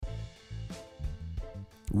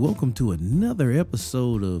Welcome to another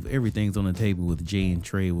episode of Everything's on the Table with Jay and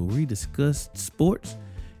Trey, where we discuss sports,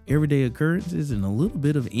 everyday occurrences, and a little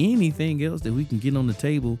bit of anything else that we can get on the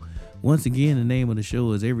table. Once again, the name of the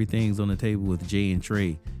show is Everything's on the Table with Jay and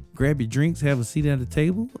Trey. Grab your drinks, have a seat at the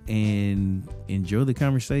table, and enjoy the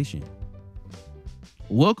conversation.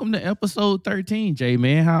 Welcome to episode 13, Jay,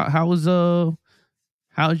 man. How's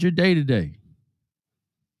your day today?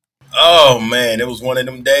 Oh man, it was one of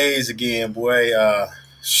them days again, boy.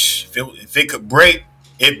 If it could break,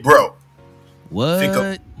 it broke. What?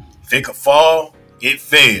 If it could fall, it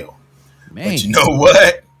fell. Man. But you know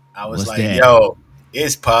what? I was What's like, that? yo,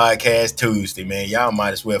 it's Podcast Tuesday, man. Y'all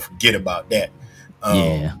might as well forget about that.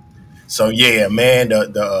 Yeah. So yeah, man,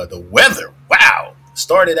 the weather, wow,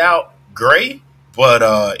 started out gray,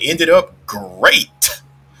 but ended up great.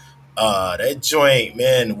 That joint,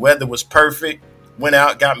 man, the weather was perfect. Went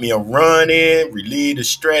out, got me a run in, relieved the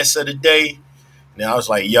stress of the day. And I was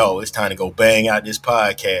like, yo, it's time to go bang out this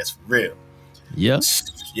podcast for real. Yep.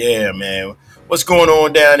 Yeah, man. What's going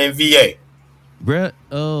on down in VA? Bruh,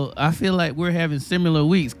 I feel like we're having similar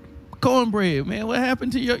weeks. Cornbread, man, what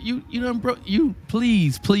happened to you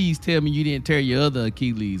please tell me you didn't tear your other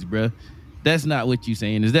Achilles, bruh. That's not what you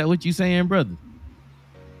saying. Is that what you saying, brother?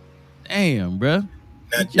 Damn, bruh.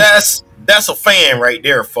 Now, that's a fan right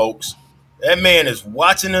there, folks. That man is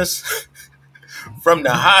watching us from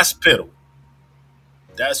the hospital.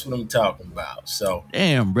 That's what I'm talking about. So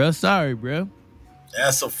damn, bruh. Sorry, bruh.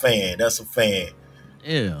 That's a fan.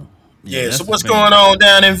 Yeah. So what's going on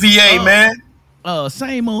down in VA, man?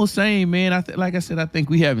 Same old same, man. Like I said, I think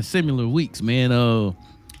we having similar weeks, man.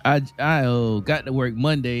 I got to work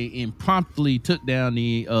Monday and promptly took down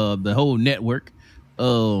the whole network.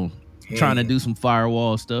 Trying to do some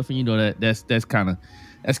firewall stuff, and you know that's kind of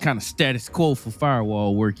status quo for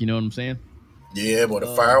firewall work. You know what I'm saying? Yeah, but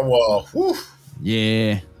the firewall. Whew.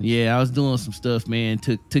 Yeah. I was doing some stuff, man.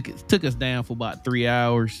 Took us down for about 3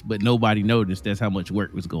 hours, but nobody noticed. That's how much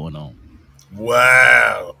work was going on.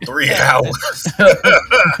 Wow, 3 hours.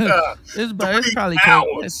 It's probably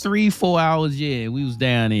 3-4 hours. Yeah, we was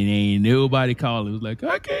down and ain't nobody calling. It was like,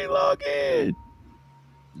 I can't log in.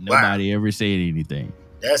 Nobody ever said anything.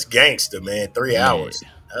 That's gangster, man. 3 hours.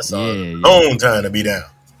 That's a long time to be down.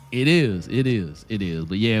 It is.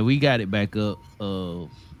 But yeah, we got it back up.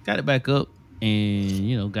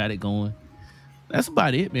 And got it going. That's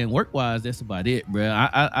about it, man. Work wise, that's about it, bro.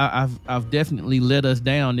 I've definitely let us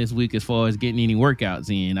down this week as far as getting any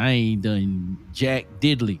workouts in. I ain't done jack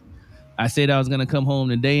diddly. I said I was gonna come home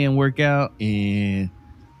today and work out, and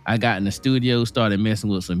I got in the studio, started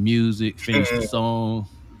messing with some music, finished the song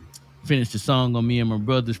on me and my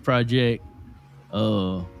brother's project.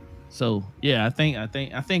 So yeah, I think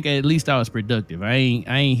at least I was productive. I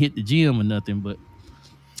ain't hit the gym or nothing, but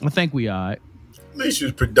I think we all right. At least you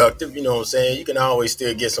was productive, you know what I'm saying? You can always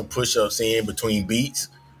still get some push-ups in between beats.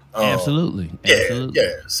 Absolutely.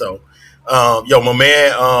 Yeah. So, my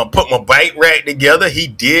man put my bike rack together. He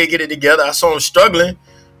did get it together. I saw him struggling,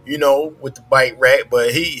 with the bike rack,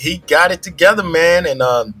 but he got it together, man. And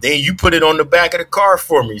then you put it on the back of the car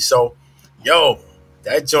for me. So,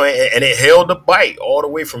 that joint, and it held the bike all the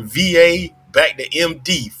way from VA back to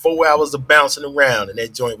MD. 4 hours of bouncing around, and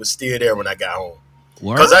that joint was still there when I got home.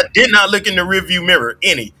 Because I did not look in the rearview mirror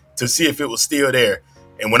to see if it was still there.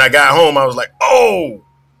 And when I got home, I was like, oh,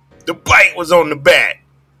 the bike was on the back.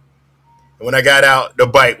 And when I got out, the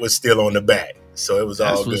bike was still on the back. So it was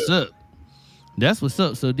all good. That's what's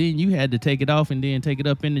up. So then you had to take it off and then take it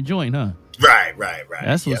up in the joint, huh? Right.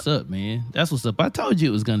 That's what's up, man. That's what's up. I told you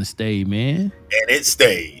it was going to stay, man. And it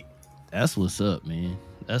stayed. That's what's up, man.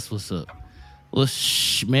 That's what's up. Well,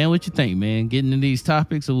 man, what you think, man? Getting into these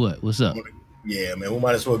topics or what? What's up? Yeah, man, we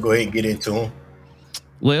might as well go ahead and get into them.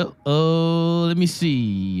 Well, let me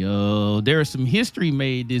see. There was some history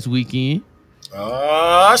made this weekend.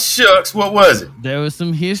 Oh, shucks. What was it? There was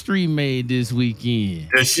some history made this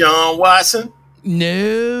weekend. Deshaun Watson?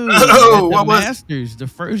 No. What was Masters. The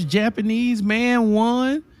first Japanese man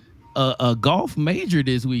won a golf major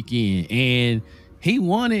this weekend, and he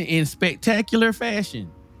won it in spectacular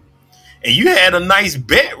fashion. And you had a nice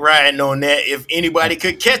bet riding on that if anybody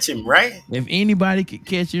could catch him, right? If anybody could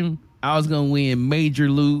catch him, I was gonna win major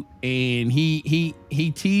loot. And he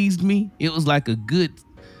teased me. It was like a good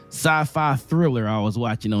sci-fi thriller I was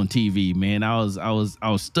watching on TV, man. I was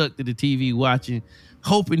stuck to the TV watching,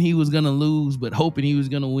 hoping he was gonna lose, but hoping he was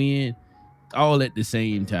gonna win, all at the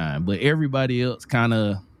same time. But everybody else kind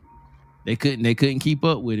of they couldn't keep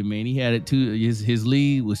up with him, man. He had it too. His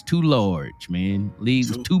lead was too large, man. Lead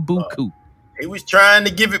was too buku. He was trying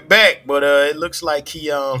to give it back, but it looks like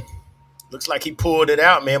he pulled it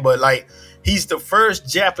out, man. But like he's the first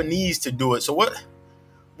Japanese to do it. So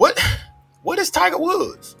what is Tiger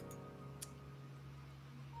Woods?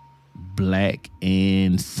 Black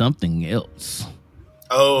and something else.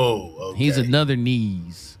 Oh, okay. He's another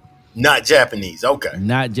knees. Not Japanese. Okay.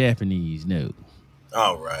 Not Japanese, no.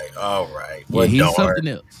 All right. Yeah, Well, he's darn. something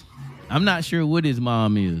else. I'm not sure what his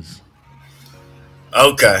mom is.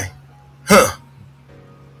 Okay. Huh.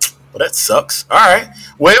 Well, that sucks. All right.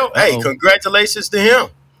 Well, hey, congratulations to him.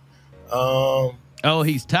 Oh,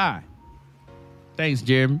 he's Thai. Thanks,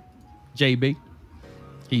 Jeremy. JB.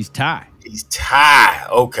 He's Thai. He's Thai.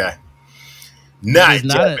 Okay. Not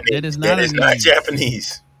Japanese. That is not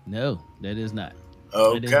Japanese. No, that is not.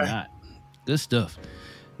 Okay. That is not. Good stuff.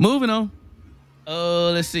 Moving on.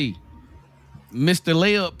 Let's see. Mr.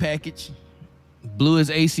 Layup Package blew his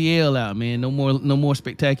ACL out, man. No more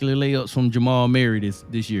spectacular layups from Jamal Murray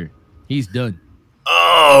this year. He's done.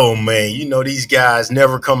 Oh man, you know these guys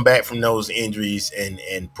never come back from those injuries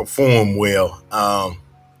and perform well.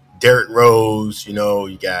 Derrick Rose, you know,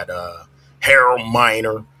 you got Harold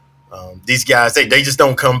Miner. These guys, they just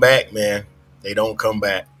don't come back, man. They don't come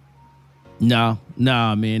back. Nah,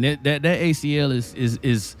 man. That ACL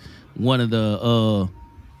is one of the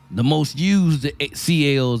most used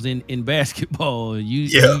CLs in basketball.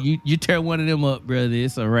 You tear one of them up, brother,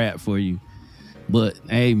 it's a wrap for you. But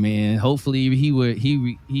hey, man, hopefully he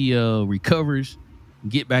recovers,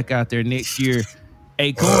 get back out there next year.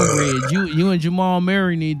 Hey, Cornbread, you and Jamal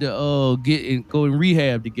Murray need to go and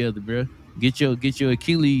rehab together, bro. Get your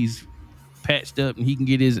Achilles patched up, and he can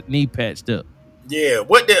get his knee patched up. Yeah,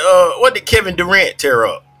 what did Kevin Durant tear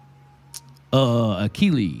up?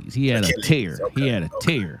 Achilles. He had a tear. Okay. He had a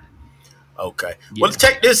tear. Okay. Yeah. Well,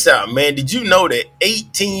 check this out, man. Did you know that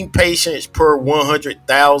 18 patients per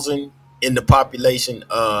 100,000 in the population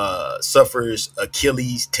suffers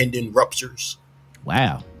Achilles tendon ruptures?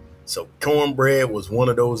 Wow. So Cornbread was one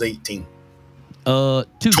of those 18. Two.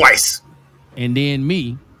 Twice. And then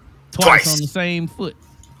me, twice on the same foot.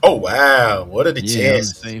 Oh wow! What are the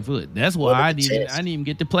chances? On the same foot. That's why I didn't even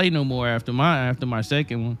get to play no more after my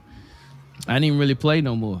second one. I didn't even really play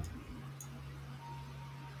no more.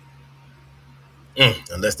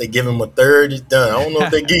 Unless they give him a third, it's done. I don't know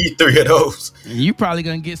if they give you 3 of those. You probably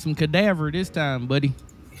gonna get some cadaver this time, buddy.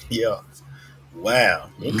 Yeah. Wow.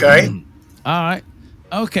 Okay. All right.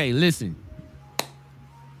 Okay. Listen.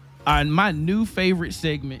 My new favorite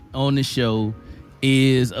segment on the show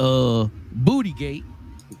is Bootygate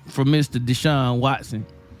from Mr. Deshaun Watson,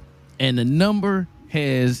 and the number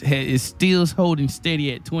is still holding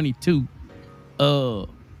steady at 22.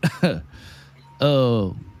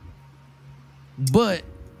 But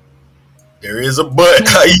there is a but.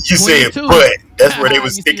 You said but. That's where they were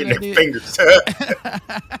sticking their fingers.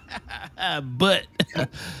 But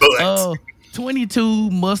 22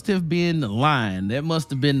 must have been the line. That must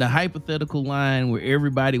have been the hypothetical line where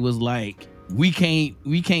everybody was like, we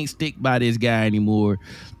can't stick by this guy anymore.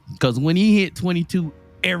 Because when he hit 22,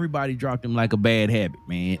 everybody dropped him like a bad habit,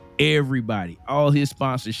 man. Everybody. All his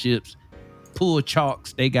sponsorships, pull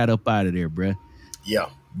chalks, they got up out of there, bruh. Yeah.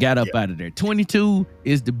 Got up out of there. 22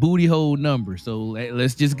 is the booty hole number. So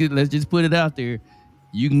let's just put it out there.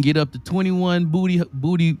 You can get up to 21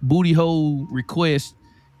 booty hole requests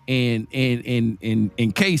and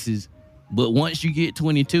cases, but once you get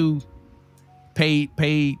 22 paid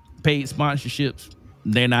sponsorships,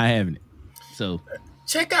 they're not having it. So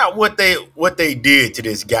check out what they did to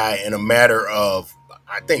this guy in a matter of,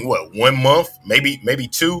 I think, 1 month, maybe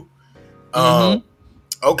 2.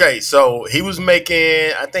 Okay, so he was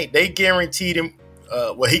making, I think they guaranteed him,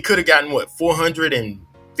 he could have gotten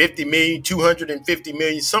 450 million, 250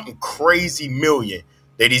 million, something crazy million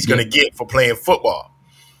that he's going to get for playing football.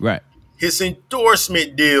 Right. His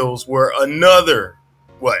endorsement deals were another,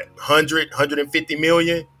 150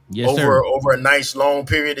 million? Yes, sir. Over a nice long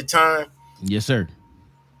period of time? Yes, sir.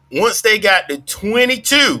 Once they got to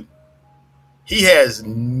 22, he has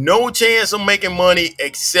no chance of making money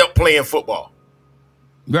except playing football.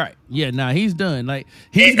 Right. Yeah, he's done. Like,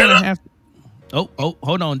 he's going to have to. Oh,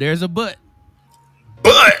 hold on. There's a but.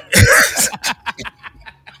 But.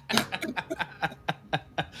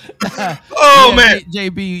 Man.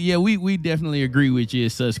 JB, we definitely agree with you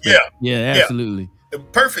as suspect. Yeah, absolutely. The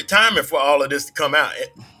perfect timing for all of this to come out.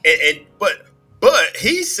 But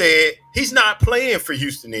he said he's not playing for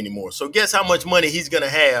Houston anymore. So guess how much money he's going to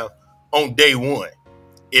have on day one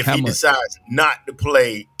if he decides not to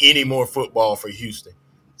play any more football for Houston?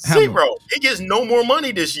 Zero. He gets no more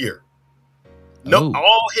money this year. No,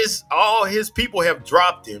 all his people have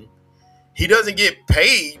dropped him. He doesn't get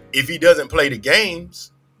paid if he doesn't play the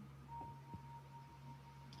games.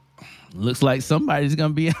 Looks like somebody's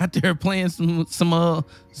gonna be out there playing some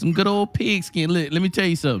good old pigskin. Let me tell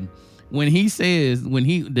you something.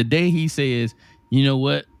 The day he says, you know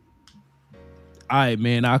what? All right,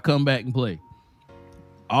 man, I'll come back and play.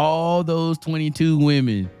 All those 22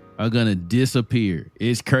 women are gonna disappear.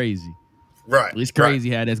 It's crazy. Right. It's crazy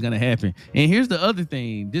how that's gonna happen. And here's the other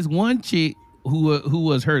thing: this one chick who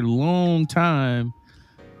was her long time,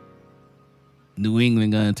 New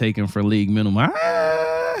England gonna take him for league minimum.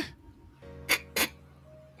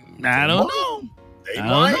 I don't know. I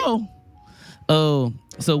don't know. Oh,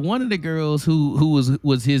 so one of the girls who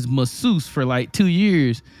was his masseuse for like 2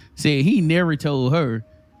 years said he never told her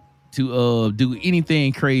to do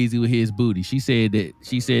anything crazy with his booty. She said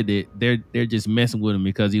that they're just messing with him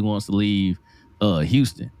because he wants to leave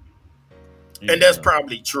Houston. And that's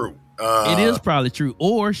probably true. It is probably true.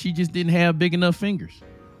 Or she just didn't have big enough fingers.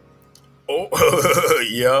 Oh,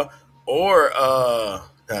 yeah. Or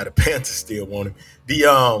the Panthers still want him.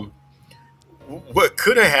 What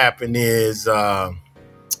could have happened is Deshaun.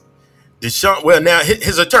 Well, now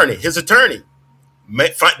his attorney,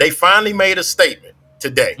 they finally made a statement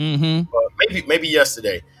today, maybe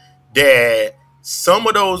yesterday, that some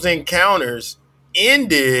of those encounters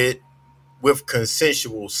ended with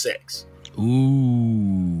consensual sex.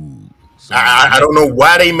 Ooh. I don't know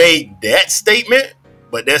why they made that statement,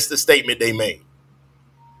 but that's the statement they made.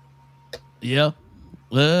 Yeah.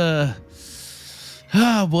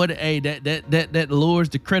 Oh boy, hey, that lowers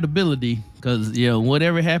the credibility because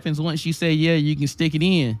whatever happens once you say you can stick it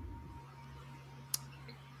in.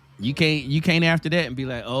 You can't after that and be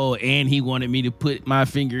like, oh, and he wanted me to put my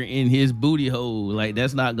finger in his booty hole. Like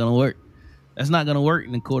that's not gonna work. That's not gonna work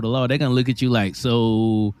in the court of law. They're gonna look at you like,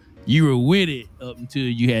 so you were with it up until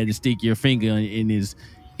you had to stick your finger in his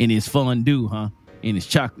fondue, huh? In his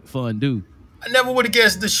chocolate fondue. I never would have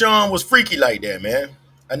guessed Deshaun was freaky like that, man.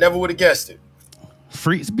 I never would have guessed it.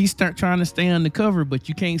 Freaks be trying to stay undercover, but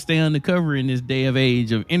you can't stay undercover in this day of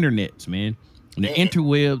age of internets, man. And the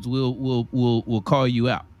interwebs will call you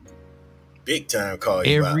out. Big time call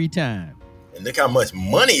you out. Every time. And look how much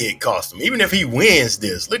money it cost him. Even if he wins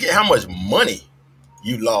this, look at how much money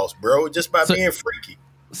you lost, bro, just by being freaky.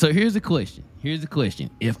 So here's the question.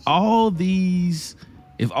 If all these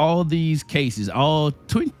cases, all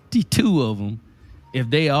 22 of them, if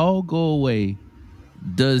they all go away,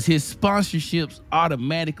 does his sponsorships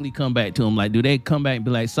automatically come back to him? Like, do they come back and be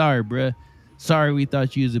like, sorry, bruh. Sorry, we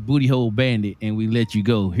thought you was a booty hole bandit and we let you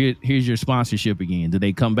go. Here's your sponsorship again. Do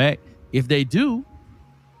they come back? If they do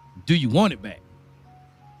you want it back?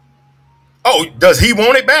 Oh, does he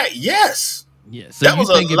want it back? Yes. Yeah. So that was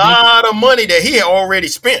a lot of money that he had already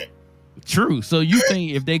spent. True. So you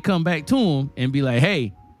think if they come back to him and be like,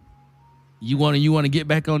 hey, you want to get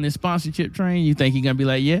back on this sponsorship train? You think he's going to be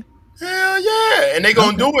like, yeah? Hell yeah. And they're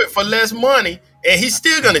going to do it for less money and he's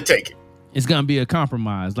still going to take it. It's going to be a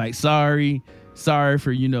compromise. Like, sorry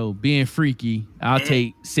for, being freaky. I'll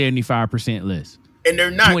take 75% less. And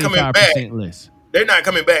they're not coming back. Less. They're not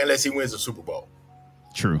coming back unless he wins the Super Bowl.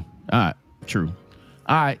 True. All right. True.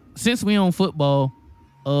 All right. Since we on football,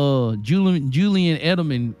 Julian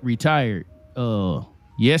Edelman retired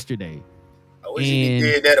yesterday. I wish he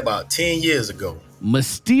did that about 10 years ago.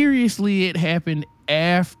 Mysteriously, it happened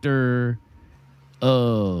after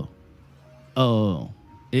it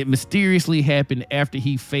mysteriously happened after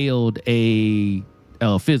he failed a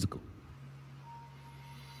physical.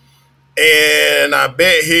 And I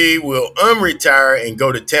bet he will unretire and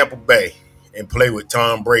go to Tampa Bay and play with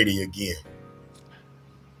Tom Brady again.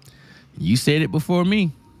 You said it before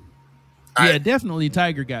me. Yeah, definitely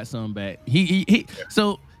Tiger got some back.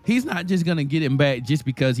 So he's not just gonna get him back just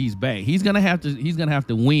because he's back. He's gonna have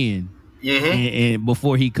to win and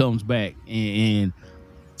before he comes back and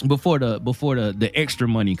before the extra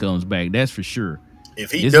money comes back. That's for sure.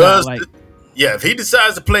 If he does, if he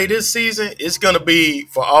decides to play this season, it's gonna be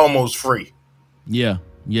for almost free. Yeah.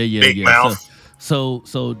 Big mouth. So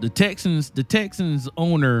the Texans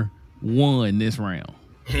owner won this round.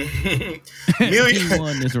 He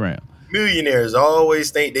won this round. Millionaires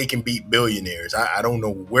always think they can beat billionaires. I don't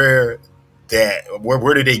know where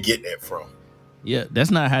did they get that from? Yeah,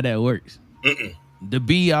 that's not how that works. The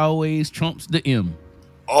B always trumps the M.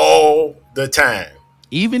 All the time.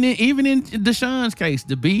 Even in Deshaun's case,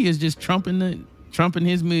 the B is just trumping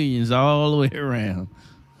his millions all the way around.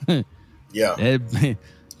 Yeah.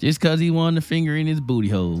 Just because he won the finger in his booty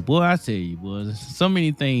hole. Boy, I tell you, boy, there's so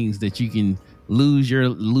many things that you can lose your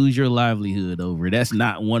livelihood over. That's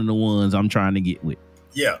not one of the ones I'm trying to get with.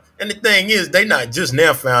 Yeah. And the thing is, they not just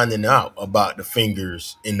now finding out about the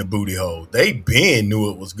fingers in the booty hole. They been knew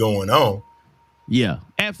it was going on. Yeah,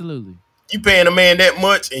 absolutely. You paying a man that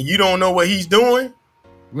much and you don't know what he's doing?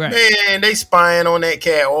 Right. Man, they spying on that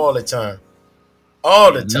cat all the time.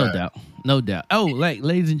 All the No time. doubt. No doubt. Oh, like,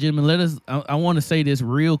 ladies and gentlemen, I want to say this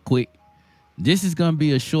real quick. This is going to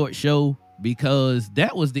be a short show because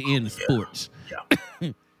that was the end of sports.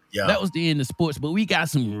 Yeah. Yeah. That was the end of sports, but we got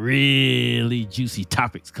some really juicy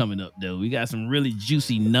topics coming up, though. We got some really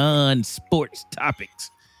juicy non-sports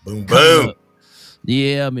topics. Boom, boom. Up.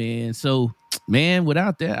 Yeah, man. So, man,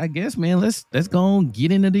 without that, I guess, man, let's go and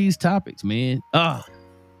get into these topics, man.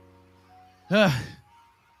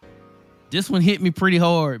 This one hit me pretty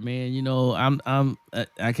hard, man. You know,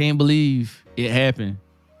 I can't believe it happened,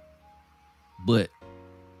 but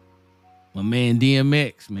my man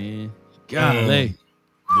DMX, man, golly.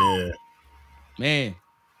 Yeah. Man.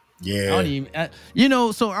 Yeah. I don't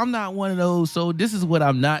even, so I'm not one of those. So this is what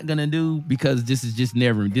I'm not going to do because this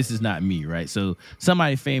is not me, right? So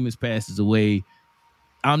somebody famous passes away.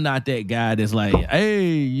 I'm not that guy that's like,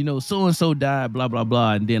 hey, so-and-so died, blah, blah,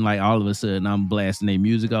 blah. And then like all of a sudden I'm blasting their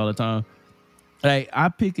music all the time. Like I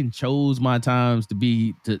pick and chose my times to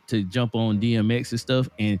jump on DMX and stuff.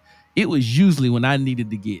 And it was usually when I needed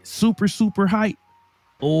to get super, super hype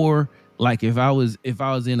or like if I was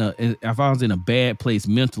in a bad place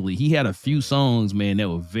mentally. He had a few songs, man, that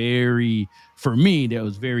were very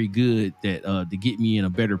good that to get me in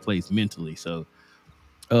a better place mentally. So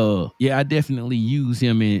yeah, I definitely use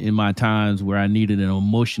him in my times where I needed an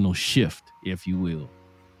emotional shift, if you will.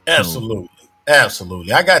 Absolutely.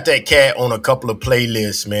 Absolutely. I got that cat on a couple of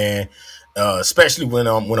playlists, man. Especially when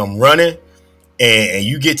I'm running. And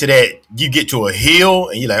you get to a hill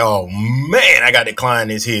and you're like, oh man, I got to climb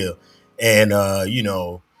this hill. And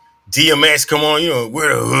DMX, come on,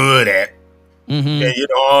 where the hood at? Mm-hmm. And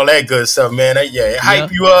all that good stuff, man. It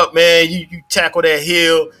hype you up, man. You tackle that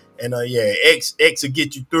hill, and X will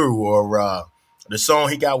get you through. Or the song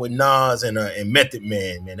he got with Nas and Method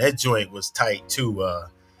Man, man, that joint was tight too.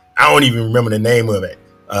 I don't even remember the name of it.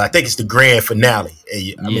 I think it's the grand finale.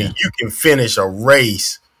 I mean, you can finish a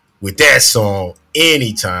race with that song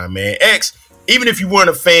anytime, man. X, even if you weren't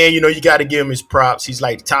a fan, you got to give him his props. He's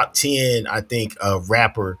like top 10, I think,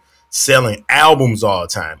 rapper selling albums all the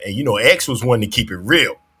time. And, X was one to keep it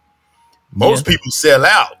real. Most people sell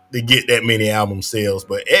out to get that many album sales,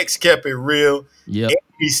 but X kept it real. Yeah.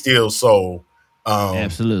 He still sold.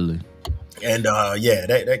 Absolutely. And,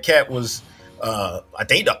 that cat was, I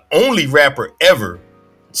think, the only rapper ever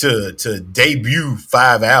to debut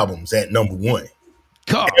 5 albums at number 1.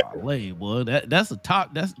 Golly, boy, that's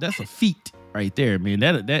a feat right there, man.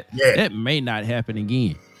 That may not happen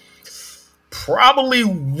again. Probably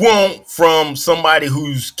won't from somebody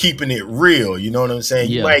who's keeping it real. You know what I'm saying?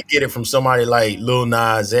 You might get it from somebody like Lil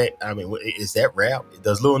Nas X. I mean, is that rap?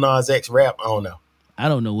 Does Lil Nas X rap? I don't know. I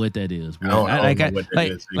don't know what that is. Bro. I don't know what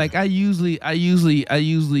that is. Like I usually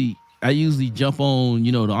jump on.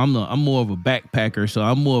 I'm more of a backpacker, so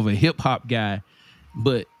I'm more of a hip hop guy.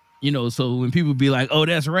 But so when people be like, "Oh,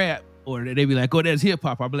 that's rap," or they be like, "Oh, that's hip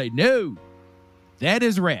hop," I'll be like, "No, that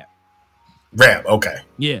is rap." Rap, okay.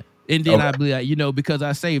 Yeah, and then I'd be like, because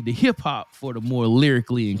I saved the hip hop for the more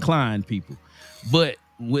lyrically inclined people. But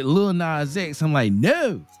with Lil Nas X, I'm like,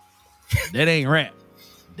 no, that ain't rap.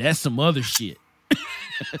 That's some other shit.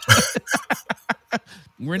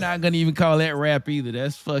 We're not gonna even call that rap either.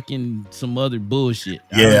 That's fucking some other bullshit.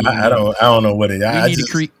 I don't know what it is.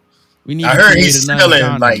 I heard he's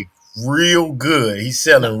selling like real good. He's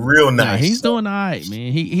selling real nice. He's doing all right,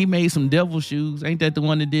 man. He made some devil shoes. Ain't that the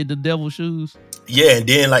one that did the devil shoes? Yeah, and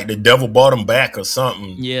then like the devil bought him back or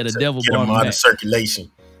something. Yeah, the devil bought him out back. Of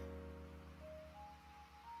circulation.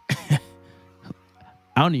 I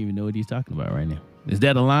don't even know what he's talking about right now. Is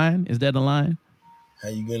that a line? How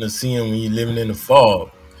you gonna see him when you living in the fog?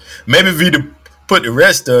 Maybe if you put the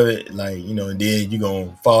rest of it, like and then you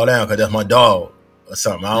gonna fall down because that's my dog. Or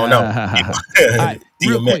something. I don't know. Right,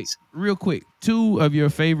 real quick. 2 of your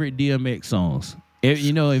favorite DMX songs. If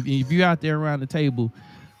you're out there around the table,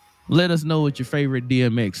 let us know what your favorite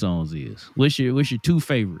DMX songs is. What's your 2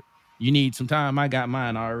 favorite? You need some time. I got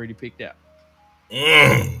mine already picked out.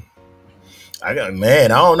 I don't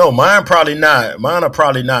know. Mine are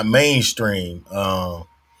probably not mainstream.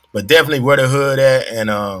 But definitely Where the Hood At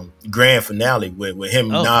and Grand Finale with him,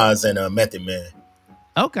 Nas, and Method Man.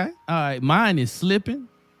 Okay. All right. Mine is Slipping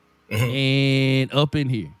and Up in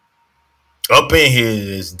Here. Up in Here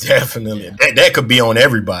is definitely that could be on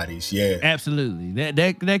everybody's. Yeah. Absolutely.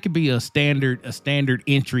 That could be a standard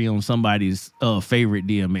entry on somebody's favorite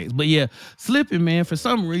DMX. But yeah, Slipping, man, for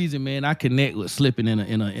some reason, man, I connect with Slipping in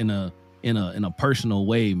a personal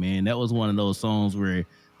way, man. That was one of those songs where,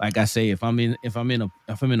 like I say, if I'm in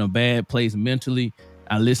a bad place mentally,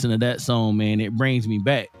 I listen to that song, man, it brings me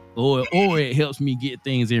back, or it helps me get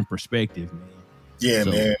things in perspective, man. Yeah,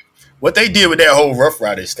 So man. What they did with that whole Rough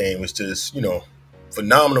Riders thing was just,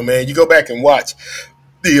 phenomenal, man. You go back and watch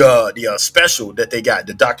the special that they got,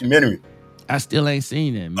 the documentary. I still ain't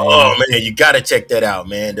seen it, Oh man. man, you got to check that out,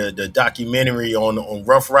 man. The documentary on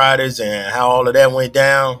Rough Riders and how all of that went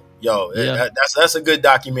down. Yo, Yeah, that's a good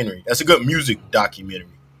documentary. That's a good music documentary.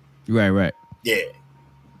 right. Yeah.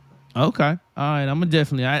 Okay, all right. I'm gonna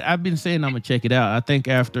definitely. I've been saying I'm gonna check it out. I think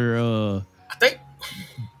after I think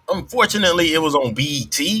unfortunately it was on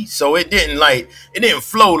BET, so it didn't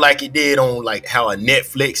flow like it did on like how a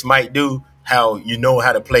Netflix might do. How you know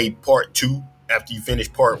how to play part two after you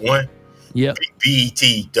finish part one. Yep.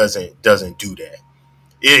 BET doesn't do that.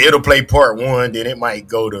 It'll play part one, then it might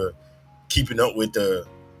go to Keeping Up with the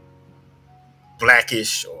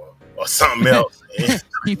Blackish or something else.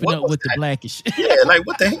 Keeping up with the Blackish. Yeah, like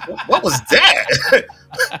what the heck? What was that?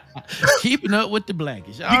 Keeping up with the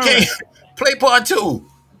Blackish. All You can't right. play part two.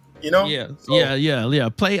 Yeah, So, yeah.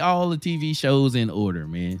 Play all the TV shows in order,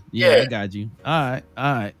 man. Yeah, yeah. I got you. All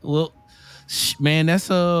right. Well, man, that's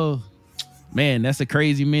a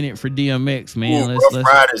crazy minute for DMX, man. Ooh, Let's Rough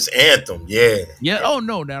Riders anthem. Yeah. Yeah. Oh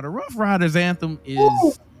no, now the Rough Riders anthem is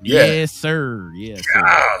Woo. Yeah. yes, sir. Yes, sir.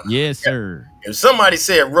 Ah. Yes, sir. If somebody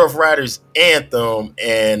said Rough Riders anthem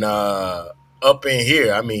and up in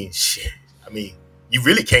here, I mean, shit. I mean, you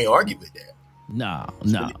really can't argue with that. No.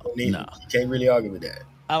 You can't really argue with that.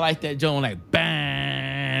 I like that joint like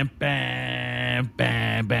bam, bam,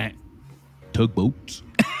 bam, bam. Tugboats.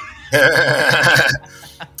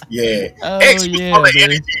 Yeah. Oh, X was yeah, full of man.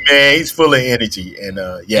 energy, man. He's full of energy. And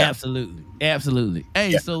yeah. Absolutely. Hey,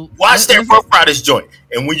 Yeah. so Watch that let's- Rough Riders joint.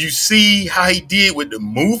 And when you see how he did with the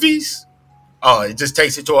movies, it just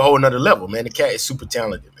takes it to a whole nother level, man. The cat is super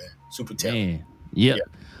talented, man. Super talented. man. Yep. Yeah.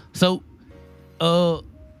 So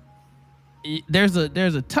there's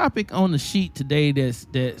a topic on the sheet today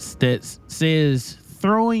that says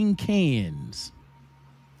throwing cans.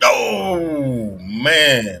 Oh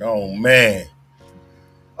man.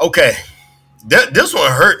 Okay. This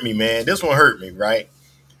one hurt me, man. This one hurt me, right?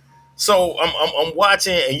 So I'm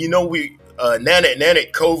watching, and we now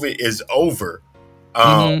that COVID is over,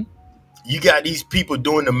 Mhm. you got these people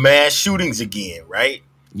doing the mass shootings again, right?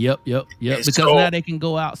 Yep. And Because so- now they can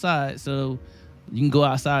go outside, so you can go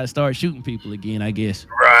outside and start shooting people again, I guess.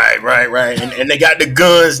 Right. And they got the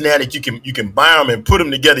guns now that you can buy them and put them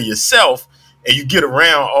together yourself, and you get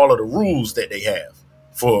around all of the rules that they have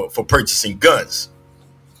for purchasing guns.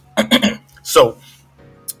 So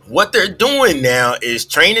what they're doing now is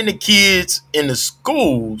training the kids in the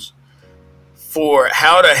schools for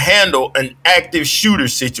how to handle an active shooter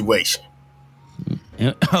situation.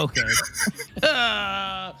 Yeah, okay.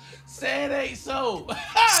 Say it ain't so.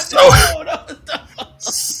 No.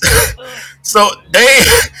 So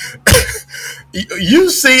you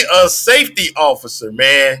see a safety officer,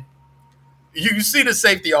 man. You see the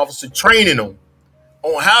safety officer training them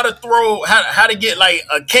on how to throw, how to get like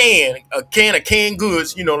a can of canned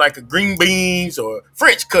goods, like a green beans or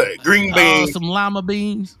French cut green beans, Some lima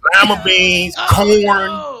beans. lima beans, corn,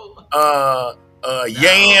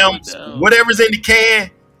 yams, no. whatever's in the can,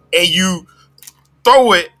 and you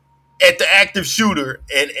throw it at the active shooter,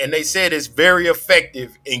 and they said it's very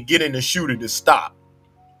effective in getting the shooter to stop.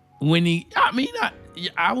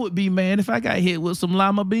 I would be mad if I got hit with some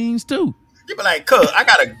lima beans too. You be like, cuz I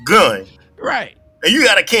got a gun, Right. and you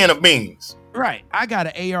got a can of beans. Right. I got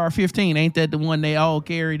an AR-15. Ain't that the one they all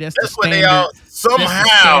carry? That's That's the what standard. they all That's the somehow.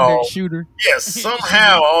 standard shooter. Yes,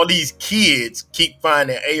 somehow all these kids keep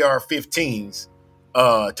finding AR-15s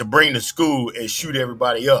to bring to school and shoot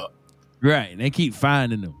everybody up. Right. They keep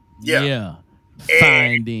finding them. Yeah.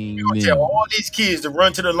 Finding You gonna them. tell all these kids to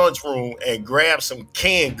run to the lunchroom and grab some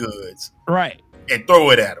canned goods Right. and throw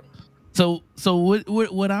it at them. So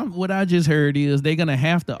what I just heard is they're gonna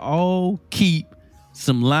have to all keep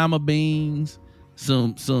some lima beans,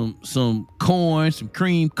 some corn, some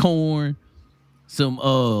cream corn, some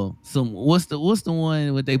what's the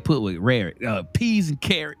one what they put with rare peas and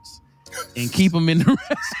carrots, and keep them in the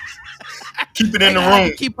Keep it in the They gotta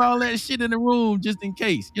room. keep all that shit in the room just in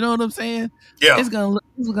case. You know what I'm saying? Yeah. It's gonna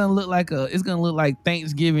look like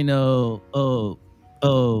Thanksgiving.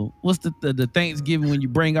 What's the Thanksgiving when you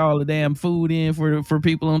bring all the damn food in for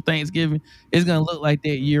people on Thanksgiving? It's gonna look like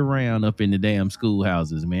that year round up in the damn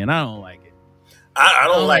schoolhouses, man. I don't like it. I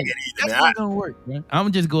don't like it either, That's man. not gonna work, man. I'm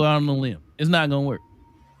gonna just go out on a limb. It's not gonna work.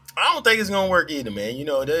 I don't think it's gonna work either, man. You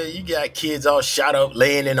got kids all shot up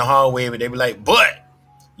laying in the hallway, but they be like, but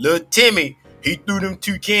little Timmy, he threw them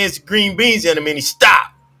 2 cans of green beans at him and he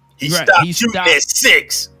stopped. He Right, stopped he shooting stopped. at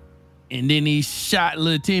 6. And then he shot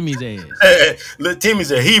little Timmy's ass. Little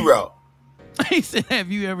Timmy's a hero. He said,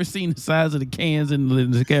 "Have you ever seen the size of the cans in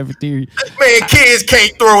the cafeteria? Man, kids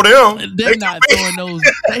can't throw them. They're not throwing those.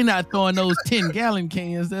 They not throwing those 10-gallon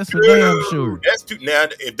cans. That's for damn sure. That's too. Now,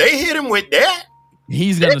 if they hit him with that,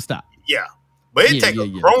 He's gonna stop. yeah. But it take a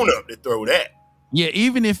grown up to throw that. Yeah,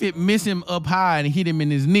 even if it miss him up high and hit him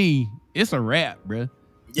in his knee, it's a wrap, bro.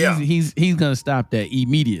 Yeah, he's gonna stop that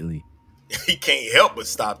immediately. He can't help but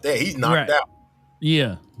stop that. He's knocked out.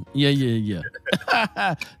 Yeah.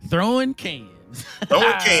 Throwing cans.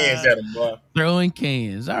 Throwing cans at him, boy. Throwing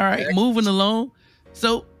cans. All right, moving along.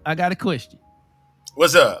 So I got a question.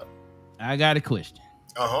 What's up? I got a question.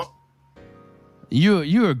 Uh-huh.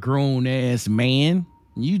 You're a grown ass man.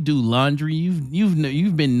 You do laundry.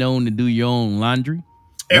 You've been known to do your own laundry.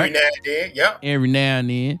 Every now and then, yeah. Every now and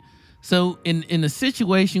then. So in a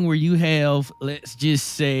situation where you have, let's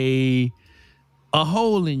just say, a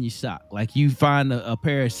hole in your sock, like you find a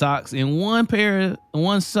pair of socks and one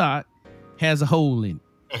sock has a hole in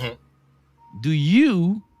it. Mm-hmm. Do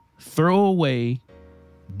you throw away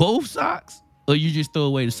both socks, or you just throw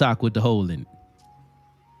away the sock with the hole in it?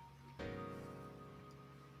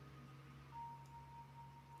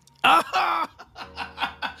 I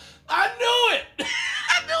knew it.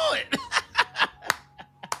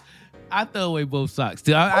 I throw away both socks.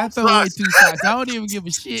 I throw away 2 socks. I don't even give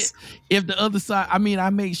a shit if the other sock. I mean, I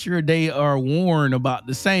make sure they are worn about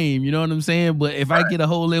the same. You know what I'm saying? But if I get a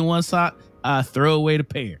hole in one sock, I throw away the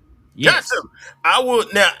pair. Yes. Gotcha. I will.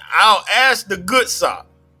 Now, I'll ask the good sock.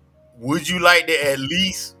 Would you like to at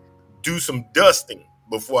least do some dusting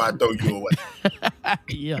before I throw you away?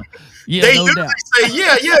 Yeah, they no doubt. Say,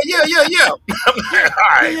 yeah. I'm like, all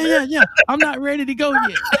right, yeah. I'm not ready to go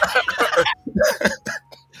yet.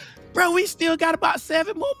 Bro, we still got about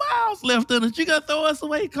 7 more miles left in us. You gonna throw us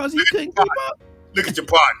away because you couldn't keep up? Look at your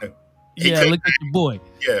partner. Look at your boy.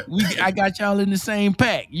 Yeah. I got y'all in the same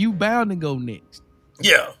pack. You bound to go next.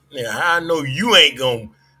 Yeah. I know you ain't gonna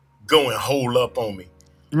go and hold up on me.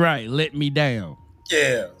 Right, let me down.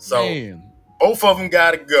 Yeah. So both of them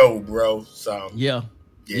gotta go, bro. So yeah.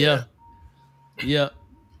 There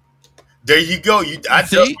you go. I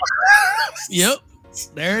see. Yep.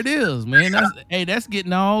 There it is, man. That's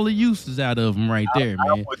getting all the uses out of him right there, man.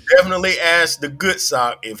 I would definitely ask the good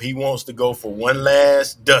sock if he wants to go for one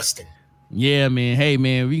last dusting. Yeah, man. Hey,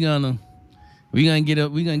 man, we gonna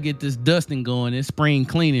get this dusting going. It's spring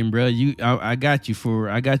cleaning, bro. I got you for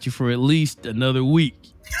at least another week.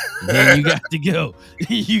 Then you got to go.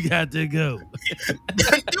 You got to go.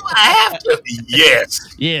 Do I have to?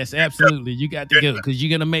 Yes. Yes, absolutely. You got to go because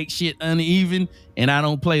you're gonna make shit uneven, and I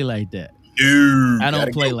don't play like that. Dude, I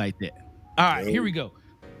don't play like that. All right, here we go.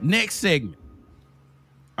 Next segment.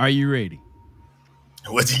 Are you ready?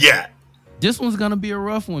 What you got? This one's gonna be a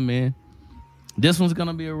rough one, man. This one's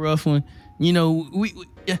gonna be a rough one. You know,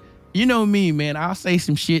 you know me, man. I'll say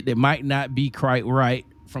some shit that might not be quite right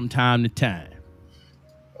from time to time.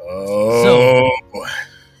 Oh,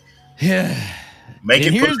 yeah. Make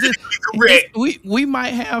it politically correct. We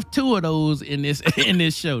might have 2 of those in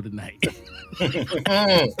this show tonight.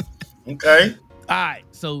 Okay. All right.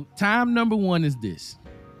 So time number 1 is this: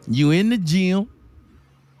 you in the gym,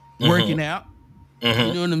 working out. Mm-hmm.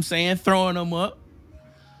 You know what I'm saying? Throwing them up.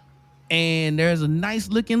 And there's a nice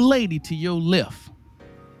looking lady to your left.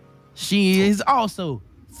 She is also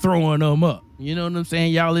throwing them up. You know what I'm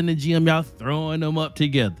saying? Y'all in the gym, y'all throwing them up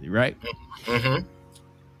together, right? Mm-hmm.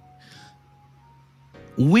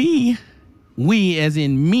 We as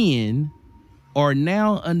in men are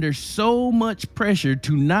now under so much pressure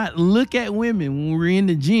to not look at women when we're in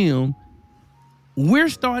the gym. We're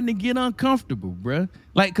starting to get uncomfortable, bruh.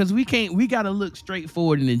 Like, cause we gotta look straight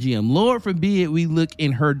forward in the gym. Lord forbid we look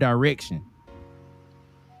in her direction.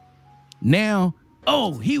 Now,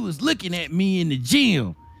 oh, he was looking at me in the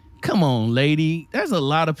gym. Come on, lady. There's a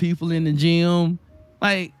lot of people in the gym.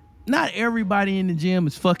 Like, not everybody in the gym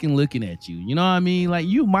is fucking looking at you. You know what I mean? Like,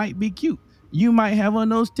 you might be cute. You might have on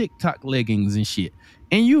those TikTok leggings and shit.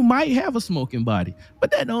 And you might have a smoking body.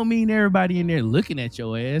 But that don't mean everybody in there looking at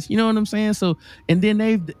your ass. You know what I'm saying? So, and then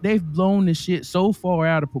they've blown the shit so far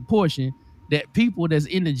out of proportion that people that's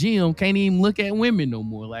in the gym can't even look at women no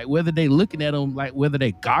more. Like, whether they looking at them, like whether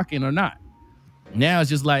they gawking or not. Now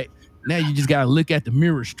it's just like, now you just gotta look at the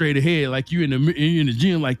mirror straight ahead, like you in the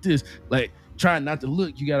gym like this, like trying not to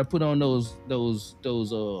look. You gotta put on those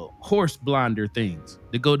horse blinder things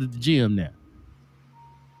to go to the gym now.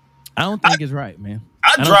 I don't think it's right, man.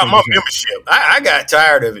 I dropped my membership. I got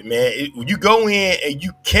tired of it, man. You go in and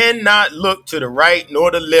you cannot look to the right nor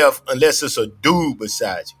the left unless it's a dude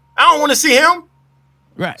beside you. I don't want to see him.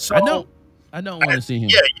 Right. So, I know. I don't want to see him.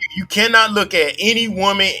 Yeah, you cannot look at any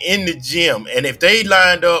woman in the gym, and if they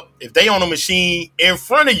lined up, if they on a machine in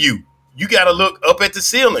front of you, you got to look up at the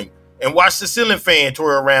ceiling and watch the ceiling fan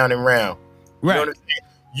twirl around and round. You know Right. what I'm saying?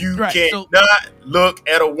 You Right. So, cannot look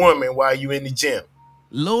at a woman while you in the gym.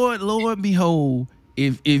 Lord, behold,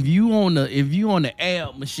 if you on the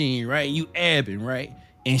ab machine, right? You abbing, right?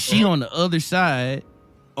 And she on the other side,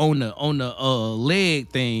 on the leg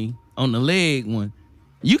thing, on the leg one,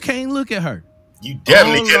 you can't look at her. You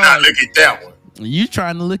definitely cannot look at that one. You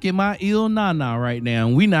trying to look at my ill nana right now,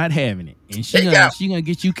 and we not having it. And she gonna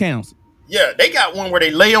get you counseled. Yeah, they got one where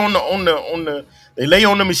they lay on the they lay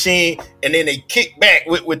on the machine and then they kick back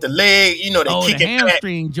with the leg. You know, they kick the it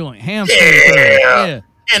hamstring back. joint, hamstring curl. Yeah.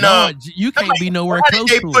 And Lord, you can't be nowhere close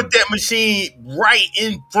to it. Why did they put that machine right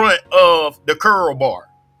in front of the curl bar?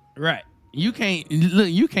 Right. You can't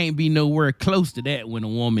be nowhere close to that when a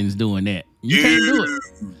woman's doing that. You can't do it.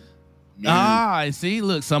 Ah, see,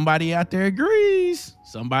 look, somebody out there agrees.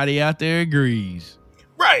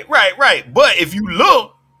 Right. But if you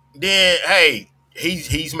look, then hey,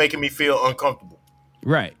 he's making me feel uncomfortable.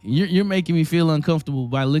 Right. You're making me feel uncomfortable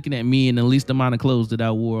by looking at me in the least amount of clothes that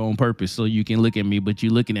I wore on purpose so you can look at me, but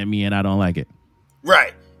you're looking at me and I don't like it.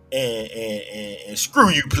 Right. And screw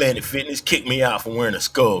you, Planet Fitness. Kick me out for wearing a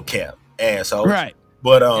skull cap, asshole. Right.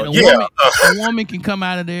 But a woman can come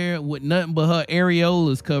out of there with nothing but her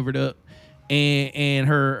areolas covered up and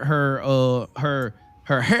her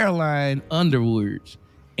hairline underwards,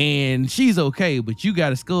 and she's okay, but you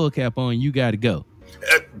got a skull cap on, you got to go.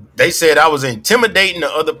 They said I was intimidating the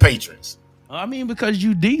other patrons. I mean, because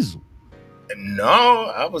you diesel.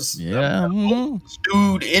 No, I was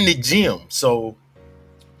dude in the gym, so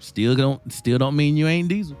still don't mean you ain't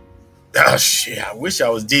diesel. Oh shit! I wish I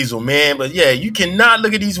was diesel, man. But yeah, you cannot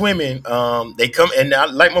look at these women. They come and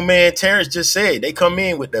like my man Terrence just said, they come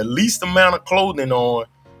in with the least amount of clothing on.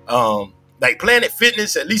 Like Planet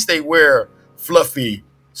Fitness, at least they wear fluffy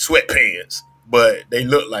sweatpants, but they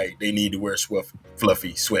look like they need to wear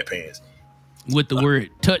fluffy sweatpants with the word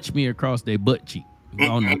 "touch me" across their butt cheek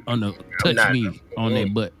on the touch me on their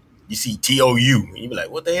butt. You see TOU, and you be like,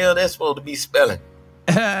 "What the hell that's supposed to be spelling?"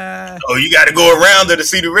 Oh, you got to go around there to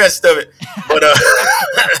see the rest of it. But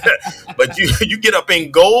but you get up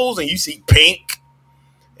in goals and you see pink,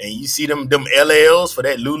 and you see them LLs for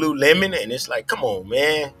that Lululemon, and it's like, come on,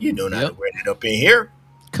 man, you know not to wear it up in here.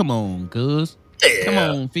 Come on, cuz. Yeah. Come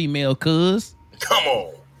on, female cuz. Come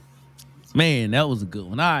on. Man, that was a good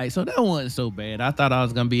one. All right, so that wasn't so bad. I thought I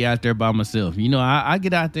was gonna be out there by myself. You know, I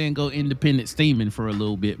get out there and go independent steaming for a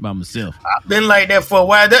little bit by myself. I've been like that for a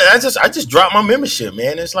while. I just dropped my membership,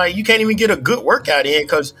 man. It's like you can't even get a good workout in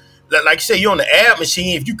because, like you say, you're on the ab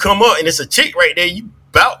machine. If you come up and it's a chick right there, you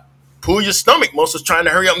about pull your stomach muscles trying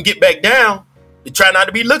to hurry up and get back down. You try not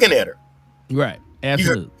to be looking at her. Right,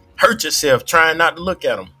 absolutely. You hurt yourself trying not to look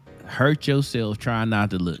at them. Hurt yourself trying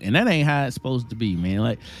not to look, and that ain't how it's supposed to be, man.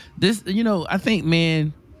 Like this, you know, I think,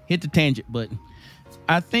 man, hit the tangent button.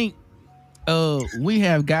 I think we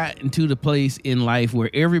have gotten to the place in life where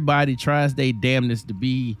everybody tries their damnedest to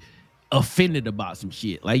be offended about some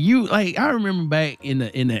shit. Like I remember back in the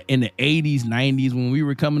 80s, 90s when we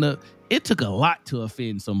were coming up, it took a lot to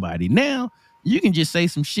offend somebody. Now you can just say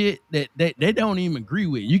some shit that they don't even agree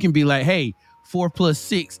with. You can be like, hey, 4 +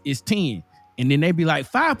 6 is 10. And then they be like,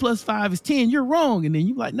 5 + 5 is 10. You're wrong. And then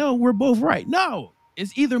you like, no, we're both right. No,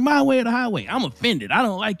 it's either my way or the highway. I'm offended. I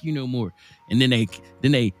don't like you no more. And then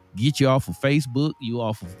they get you off of Facebook, you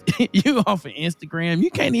off of Instagram.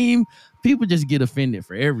 You can't even. People just get offended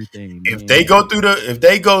for everything. If they go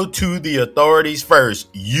to the authorities first,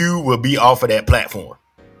 you will be off of that platform.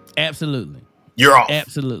 Absolutely, you're off.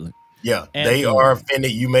 Absolutely. Yeah, absolutely. They are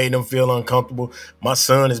offended. You made them feel uncomfortable. My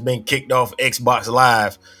son has been kicked off Xbox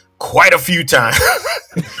Live quite a few times.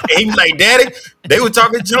 And he's like, Daddy, they were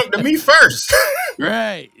talking junk to me first.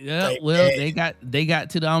 Right. Yeah. Like, well, man, they got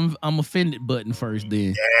to the I'm offended button first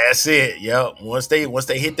then. That's it. Yeah. Once they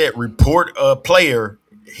hit that report player,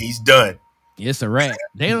 he's done. It's a wrap.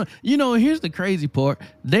 They don't, you know, here's the crazy part.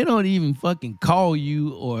 They don't even fucking call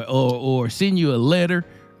you or send you a letter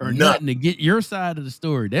or nothing to get your side of the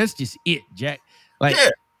story. That's just it, Jack. Like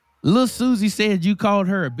Lil Susie said you called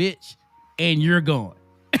her a bitch and you're gone.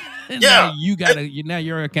 Now now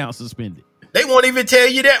your account suspended. They won't even tell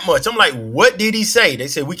you that much. I'm like, what did he say? They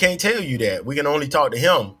said we can't tell you that. We can only talk to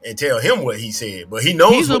him and tell him what he said. But he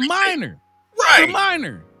knows he's a minor. Right. He's a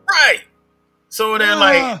minor. Right. So they're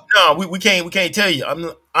like, no, we can't tell you.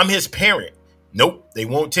 I'm his parent. Nope. They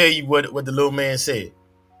won't tell you what the little man said.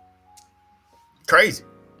 Crazy.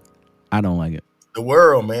 I don't like it. The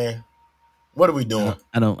world, man. What are we doing?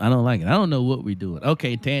 I don't like it. I don't know what we're doing.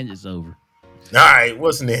 Okay, tangent's over. All right,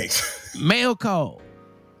 what's next? Mail call.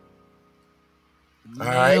 All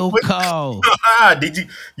right. Mail call. Did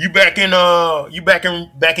you back in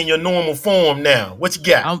your normal form now? What you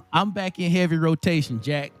got? I'm back in heavy rotation,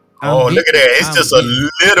 Jack. Oh, look at that. It's just a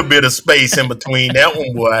little bit of space in between that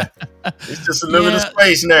one, boy. It's just a little bit of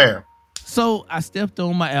space now. So I stepped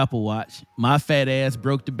on my Apple Watch. My fat ass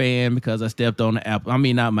broke the band because I stepped on the Apple. I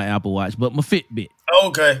mean, not my Apple Watch, but my Fitbit.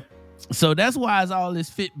 Okay. So that's why it's all this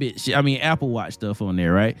Fitbit shit. I mean, Apple Watch stuff on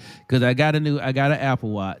there, right? Because I got an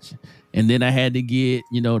Apple Watch, and then I had to get,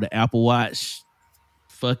 the Apple Watch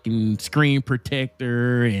fucking screen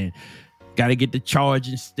protector, and got to get the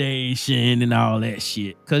charging station and all that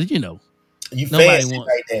shit. Because you fancy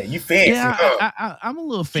like that. You fancy. Yeah, huh? I'm a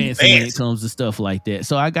little fancy when it comes to stuff like that.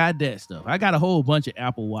 So I got that stuff. I got a whole bunch of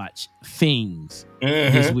Apple Watch things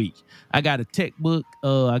this week. I got a tech book.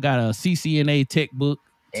 I got a CCNA tech book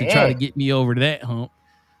to try to get me over that hump.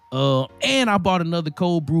 And I bought another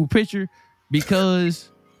cold brew pitcher because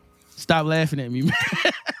stop laughing at me, man.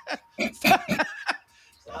 Why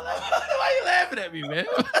you laughing at me, man?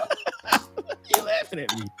 You laughing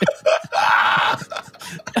at me?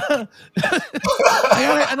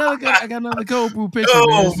 I got another cold brew pitcher.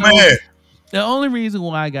 Oh man! The only reason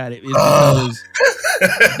why I got it is because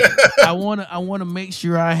I wanna make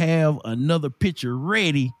sure I have another pitcher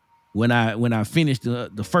ready when I finish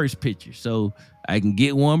the first pitcher, so I can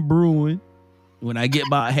get one brewing. When I get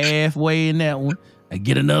about halfway in that one, I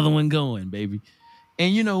get another one going, baby.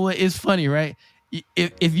 And you know what? It's funny, right?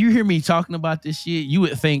 If you hear me talking about this shit, you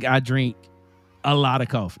would think I drink a lot of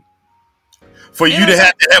coffee. For you to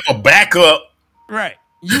have a backup. Right.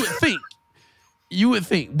 You would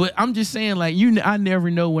think. But I'm just saying, like, I never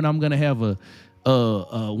know when I'm gonna have a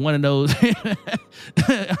one of those.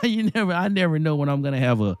 I never know when I'm gonna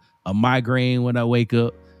have a migraine when I wake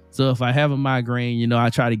up. So if I have a migraine, I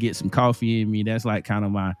try to get some coffee in me. That's like kind of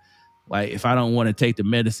my, like, if I don't want to take the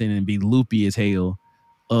medicine and be loopy as hell,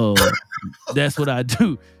 that's what I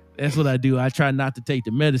do. That's what I do. I try not to take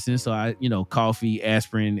the medicine. So I, coffee,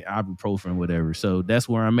 aspirin, ibuprofen, whatever. So that's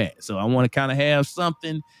where I'm at. So I want to kind of have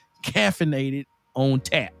something caffeinated on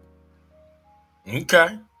tap.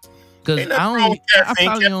 Okay. Because I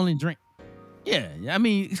probably only drink. Yeah. I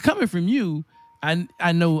mean, it's coming from you. I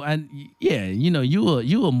know.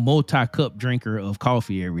 You a multi-cup drinker of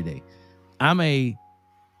coffee every day. I'm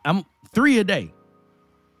 3 a day.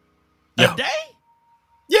 Yeah. A day?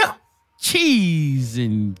 Yeah. Cheese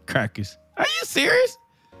and crackers. Are you serious?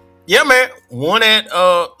 Yeah, man. One at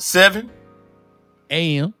 7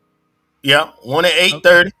 a.m. Yeah. One at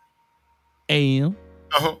 8:30 a.m.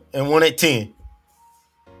 And one at 10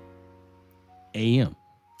 a.m.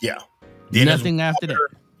 Yeah. Then nothing after that.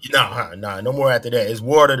 No more after that. It's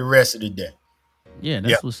water the rest of the day. Yeah,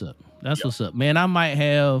 that's what's up. That's what's up, man. I might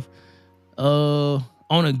have on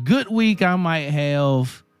a good week, I might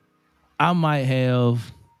have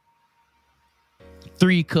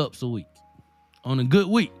 3 cups a week. On a good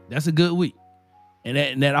week. That's a good week.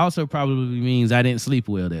 And that also probably means I didn't sleep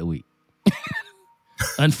well that week.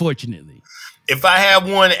 Unfortunately. If I have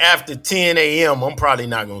one after 10 a.m., I'm probably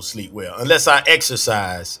not going to sleep well unless I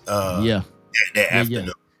exercise that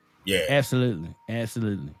afternoon. Yeah. Absolutely.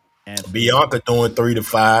 Bianca doing 3 to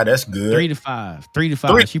 5. That's good. 3 to 5. 3 to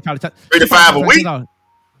 5. She probably 3 to 5 a week?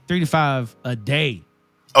 3 to 5 a day.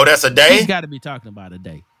 Oh, that's a day? She's got to be talking about a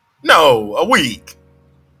day. No, a week.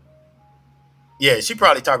 Yeah, she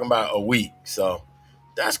probably talking about a week. So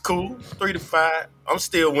that's cool. 3 to 5. I'm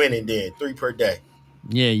still winning then. 3 per day.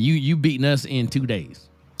 Yeah, you beating us in 2 days.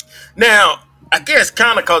 Now, I guess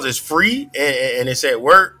kind of because it's free and it's at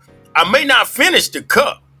work, I may not finish the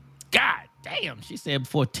cup. God damn, she said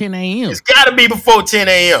before 10 a.m. It's got to be before 10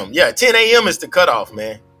 a.m. Yeah, 10 a.m. is the cutoff,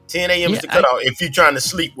 man. 10 a.m. is the cutoff if you're trying to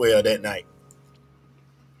sleep well that night.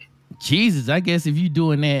 Jesus, I guess if you're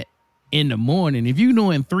doing that in the morning, if you're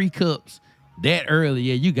doing 3 cups that early,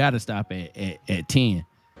 yeah, you got to stop at 10.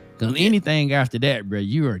 Because anything after that, bro,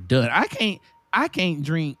 you are done. I can't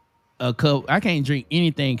drink a cup. I can't drink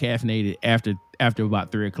anything caffeinated after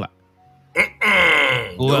about 3 o'clock.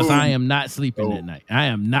 Or else I am not sleeping that night. I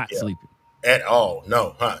am not sleeping at all.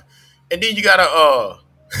 No, huh? And then you gotta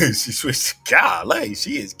she switched. Golly,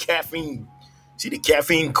 she is caffeine. She the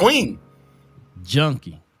caffeine queen.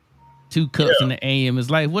 Junkie. 2 cups in the AM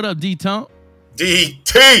is like, what up, D-Tunk?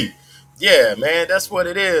 DT. Yeah, man, that's what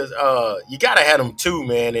it is. You gotta have them too,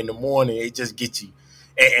 man. In the morning, it just gets you.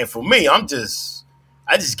 And for me, I just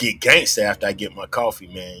get gangster after I get my coffee,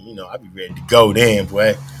 man. I be ready to go then,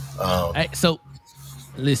 boy. So,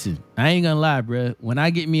 listen, I ain't gonna lie, bro. When I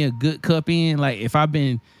get me a good cup in, like if I've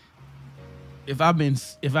been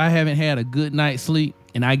if I haven't had a good night's sleep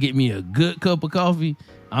and I get me a good cup of coffee,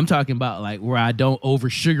 I'm talking about like where I don't over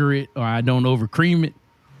sugar it or I don't over cream it.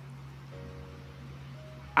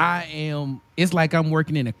 It's like I'm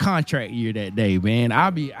working in a contract year that day, man.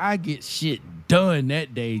 I get shit done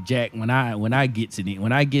that day, Jack, when I get to it.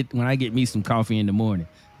 When I get me some coffee in the morning.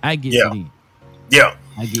 I get Yeah. it in. Yeah.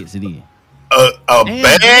 I get it in. A Damn,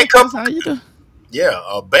 bad Jack, cup. that's how you do. Yeah,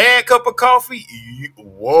 a bad cup of coffee.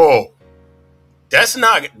 Whoa, that's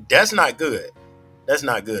not good. That's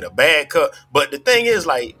not good. A bad cup. But the thing is,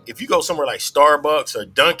 like, if you go somewhere like Starbucks or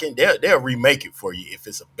Dunkin', they'll remake it for you if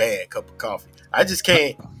it's a bad cup of coffee. I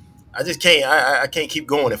can't. I can't keep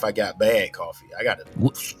going if I got bad coffee. I gotta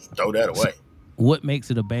throw that away. What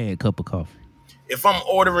makes it a bad cup of coffee? If I'm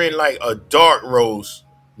ordering like a dark roast,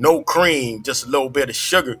 no cream, just a little bit of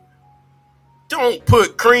sugar, don't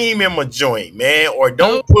put cream in my joint, man, or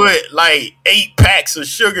don't put like 8 packs of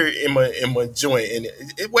sugar in my joint. And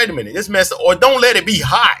wait a minute, this mess. Or don't let it be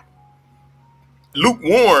hot.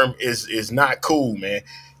 Lukewarm is not cool, man.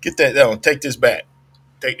 Get that down. Take this back.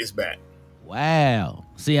 Take this back. Wow.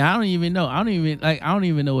 See, I don't even know. I don't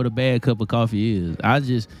even know what a bad cup of coffee is.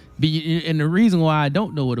 And the reason why I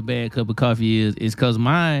don't know what a bad cup of coffee is because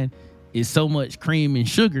mine is so much cream and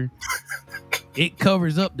sugar. It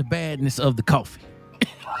covers up the badness of the coffee.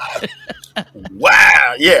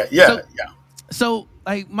 Wow. Yeah. So,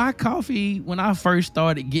 like, my coffee, when I first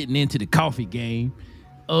started getting into the coffee game,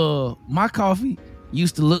 my coffee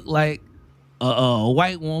used to look like a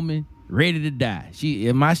white woman ready to die.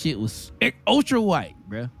 My shit was ultra white,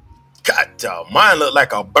 bro. God, mine looked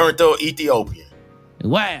like a burnt out Ethiopian.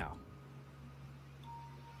 Wow.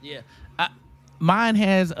 Yeah. Mine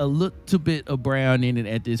has a little bit of brown in it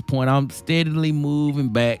at this point. I'm steadily moving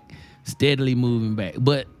back.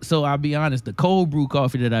 But so I'll be honest, the cold brew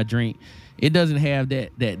coffee that I drink, it doesn't have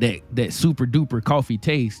that super duper coffee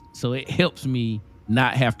taste. So it helps me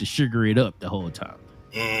not have to sugar it up the whole time.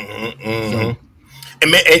 So,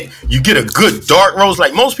 and you get a good dark roast.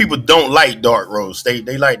 Like most people don't like dark roast. They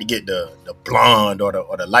like to get the blonde or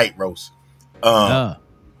the light roast.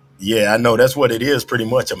 Yeah, I know that's what it is. Pretty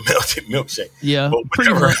much a melted milkshake. Yeah,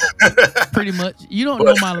 pretty much. Pretty much. You don't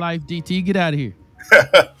know my life, DT. Get out of here.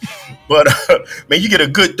 But man, you get a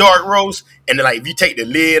good dark roast, and then, like, if you take the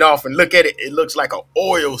lid off and look at it, it looks like an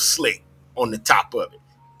oil slick on the top of it.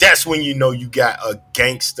 That's when you know you got a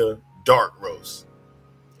gangster dark roast,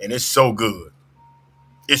 and it's so good.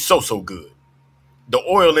 It's so good. The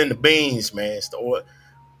oil in the beans, man. It's the oil.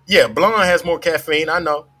 Yeah, blonde has more caffeine. I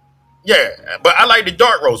know. Yeah, but I like the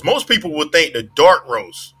dark roast. Most people would think the dark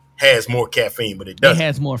roast has more caffeine, but it doesn't. It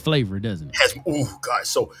has more flavor, doesn't it? Oh God.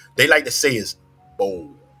 So they like to say it's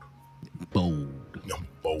bold. Bold. No,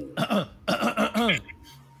 bold.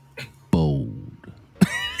 Bold.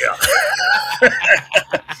 Yeah.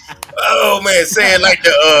 Oh man, saying like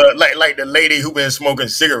the lady who been smoking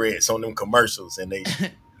cigarettes on them commercials, and they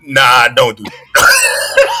nah, don't do that.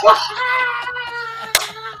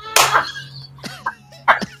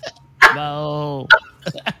 No.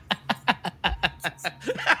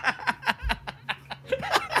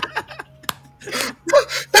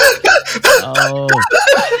 Oh.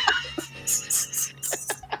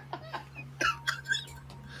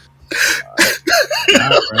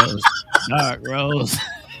 Dark Rose.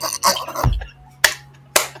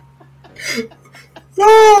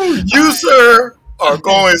 Woo, you, sir, are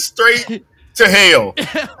going straight to hell.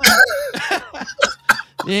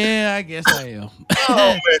 Yeah, I guess I am. Oh,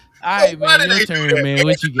 man. All right, man. Your turn, man.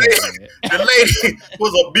 What you got? The lady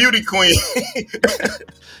was a beauty queen.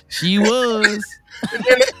 She was. And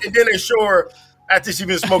then they show her after she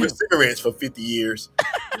been smoking cigarettes for 50 years.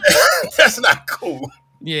 That's not cool.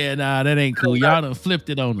 Yeah, nah, that ain't cool. Y'all done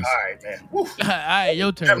flipped it on us. All right, man. Woo. All right,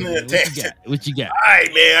 your turn. Man. What you got? All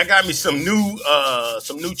right, man. I got me some new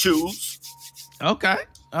chews. Okay.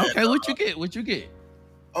 What you get?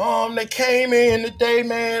 They came in today,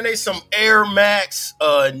 man. They some Air Max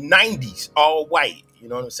 90s, all white. You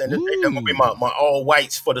know what I'm saying? They're gonna be my all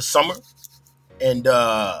whites for the summer. And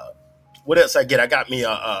what else I get? I got me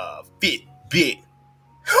a Fitbit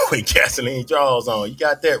with gasoline draws on. You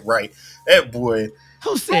got that right. That boy.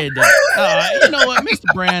 Who said that? You know what?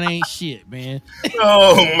 Mr. Brown ain't shit, man.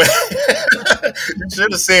 Oh man, you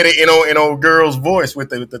should have said it in old girl's voice with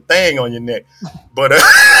the thing on your neck. But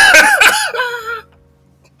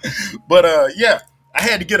yeah, I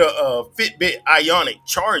had to get a Fitbit Ionic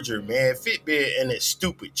charger, man. Fitbit and its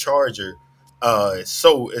stupid charger,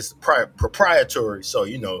 it's proprietary. So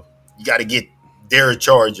you know you got to get their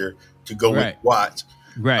charger to go with the watch.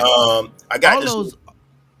 Right. I got all this.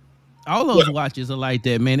 All those watches are like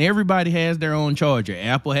that, man. Everybody has their own charger.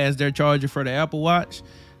 Apple has their charger for the Apple Watch.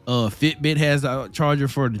 Fitbit has a charger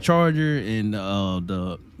for the charger, and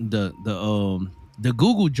the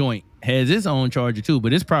Google joint has its own charger too,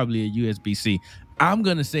 but it's probably a USB-C. I'm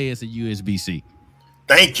gonna say it's a USB-C.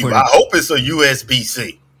 Thank you. For I the hope it's a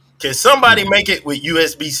USB-C. Can somebody make it with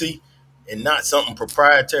USB-C and not something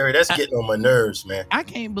proprietary? That's getting on my nerves, man. I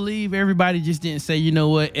can't believe everybody just didn't say, you know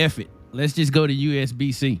what, F it. Let's just go to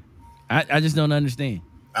USB-C. I just don't understand.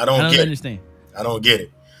 I don't understand. I don't get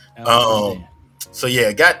it. I don't understand. So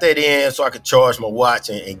yeah, got that in so I could charge my watch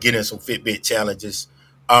and get in some Fitbit challenges.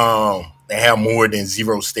 They have more than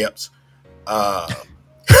 0 steps. And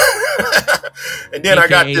then AKA I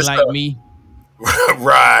got this like me.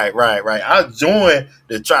 right. I joined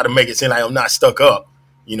to try to make it seem like I'm not stuck up.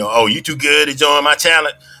 You know, oh, you too good to join my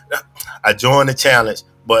challenge. I joined the challenge,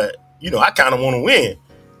 but you know, I kind of want to win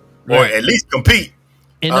or at least compete.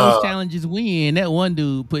 And those challenges win. That one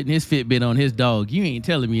dude putting his Fitbit on his dog. You ain't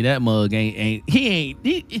telling me that mug ain't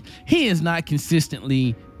he is not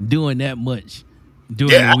consistently doing that much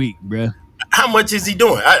during the week, bruh. How much is he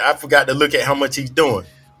doing? I forgot to look at how much he's doing,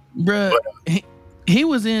 bruh. He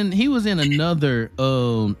was in another. I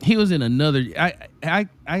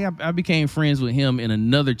became friends with him in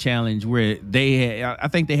another challenge where they had. I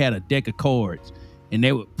think they had a deck of cards, and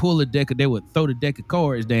they would throw the deck of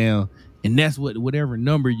cards down. And that's whatever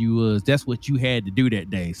number you was, that's what you had to do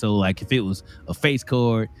that day. So like if it was a face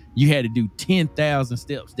card, you had to do 10,000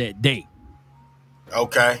 steps that day.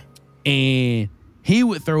 Okay. And he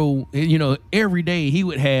would throw, you know, every day he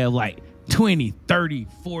would have like 20, 30,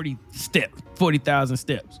 40 steps, 40,000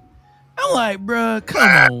 steps. I'm like, bro, come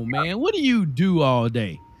on, man. What do you do all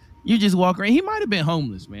day? You just walk around. He might have been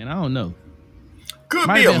homeless, man. I don't know.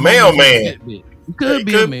 Could be a mailman. Could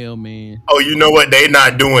be a mailman. Oh, you know what? They're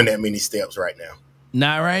not doing that many steps right now.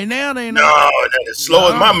 Not right now, they not. No, as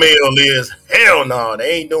slow as my mail is, hell no,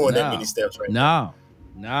 they ain't doing that many steps right now.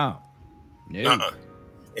 No. And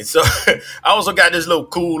so I also got this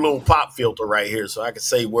cool little pop filter right here, so I can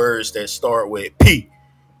say words that start with P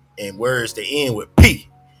and words that end with P,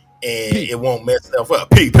 and it won't mess stuff up.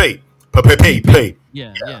 P.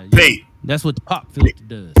 Yeah. P. That's what the pop filter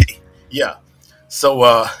does. P. Yeah.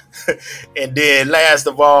 So and then last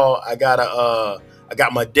of all, I got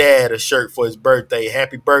my dad a shirt for his birthday.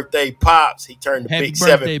 Happy birthday, Pops. He turned the big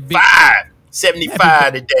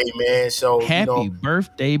 75 today, man. So happy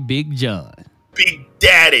birthday, Big John. Big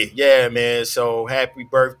Daddy. Yeah, man. So happy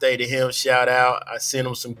birthday to him. Shout out. I sent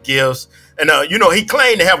him some gifts. And you know, he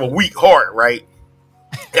claimed to have a weak heart, right?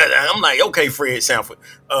 I'm like, okay, Fred Sanford.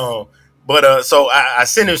 But so I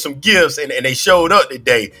sent him some gifts and they showed up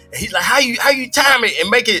today. And he's like, how you time it and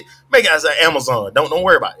make it? I said, Amazon. Don't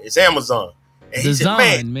worry about it. It's Amazon. And he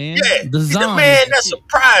said, man. Yeah. He said, man, that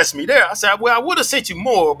surprised me there. I said, well, I would have sent you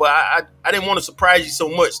more, but I didn't want to surprise you so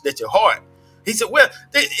much that your heart. He said, well,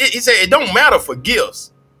 he said, it don't matter for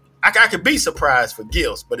gifts. I could be surprised for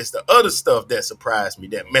gifts, but it's the other stuff that surprised me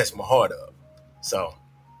that messed my heart up. So,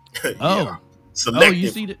 selective. You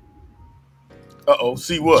see that?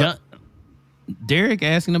 See what? Derek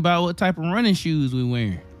asking about what type of running shoes we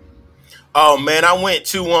wearing. Oh man, I went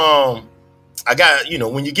to I got, you know,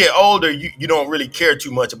 when you get older, you don't really care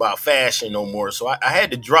too much about fashion no more. So I had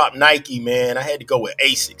to drop Nike, man. I had to go with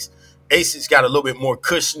Asics. Asics got a little bit more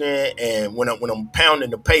cushioning, and when I'm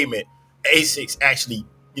pounding the pavement, Asics actually,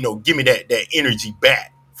 you know, give me that energy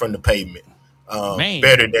back from the pavement.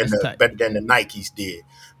 Better than the Nikes did.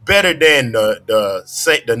 Better than the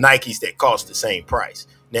Nikes that cost the same price.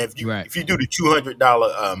 Now, if you do the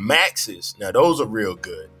 $200 maxes, now those are real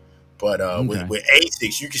good. But with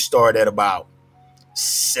Asics, you can start at about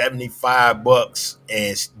 $75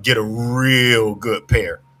 and get a real good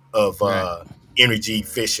pair of energy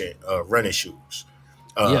efficient running shoes.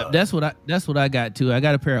 That's what I got too. I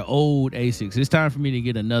got a pair of old Asics. It's time for me to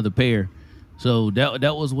get another pair. So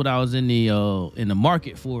that was what I was in the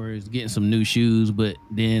market for, is getting some new shoes. But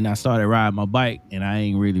then I started riding my bike, and I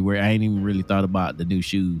ain't even really thought about the new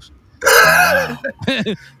shoes. I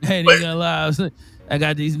ain't even gonna lie. I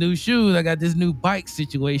got these new shoes. I got this new bike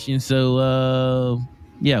situation. So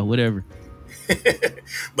whatever.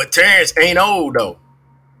 But Terrence ain't old though.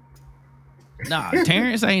 Nah,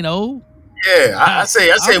 Terrence ain't old. Yeah, I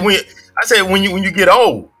say when you get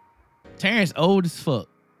old. Terrence old as fuck.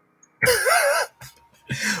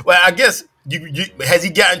 Well, I guess you has he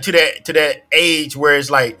gotten to that age where it's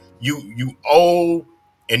like you old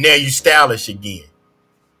and now you stylish again?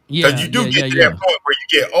 Yeah, because you do get to that point where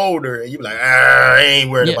you get older and you be like, I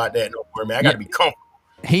ain't worried about that no more, man. I got to be comfortable.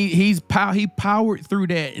 He powered through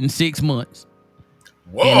that in 6 months.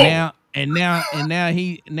 Whoa! and now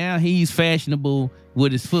he's fashionable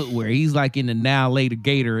with his footwear. He's like in the now later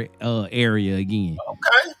Gator area again.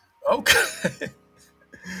 Okay. Okay.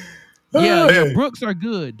 Yeah. Hey, Brooks are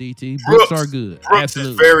good, DT. Brooks are good. Brooks is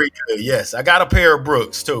Absolutely. very good. Yes, I got a pair of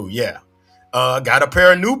Brooks too. Yeah, got a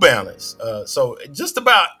pair of New Balance. So just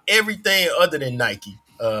about everything other than Nike.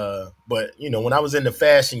 But when I was in the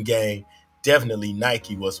fashion game, definitely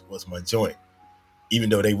Nike was my joint. Even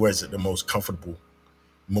though they wasn't the most comfortable,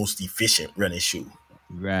 most efficient running shoe.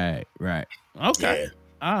 Right. Okay. Yeah.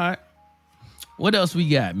 All right. What else we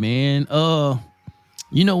got, man?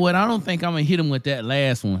 You know what? I don't think I'm gonna hit him with that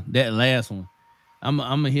last one. I'm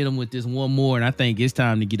gonna hit him with this one more, and I think it's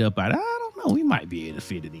time to get up out. I don't know. We might be able to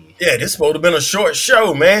fit it in. Yeah, this supposed to have been a short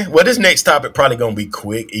show, man. Well, this next topic probably gonna be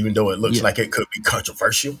quick, even though it looks Yeah. like it could be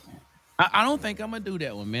controversial. I don't think I'm gonna do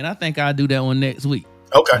that one, man. I think I'll do that one next week.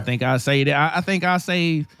 Okay. I think I'll say that. I think I'll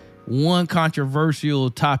save one controversial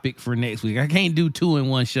topic for next week. I can't do two in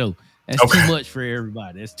one show. That's Okay. too much for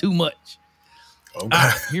everybody. That's too much. Okay. All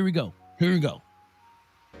right, here we go.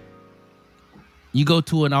 You go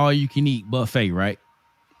to an all-you-can-eat buffet, right?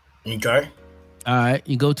 Okay. All right,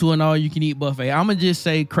 you go to an all-you-can-eat buffet. I'm gonna just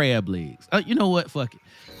say crab legs. You know what? Fuck it.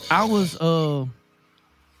 I was at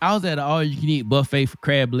an all-you-can-eat buffet for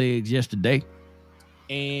crab legs yesterday,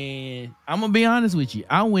 and I'm gonna be honest with you.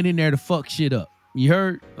 I went in there to fuck shit up. You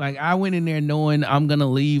heard? Like I went in there knowing I'm gonna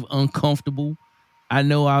leave uncomfortable. I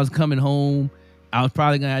know I was coming home. I was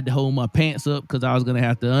probably gonna have to hold my pants up because I was gonna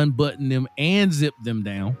have to unbutton them and zip them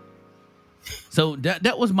down. So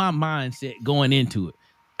that was my mindset going into it.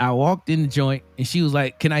 I walked in the joint and she was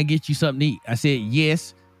like, "Can I get you something to eat?" I said,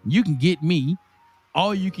 "Yes, you can get me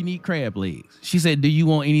all you can eat crab legs." She said, "Do you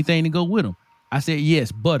want anything to go with them?" I said,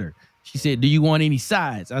 "Yes, butter." She said, "Do you want any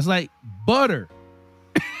sides?" I was like, "Butter."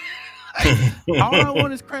 All I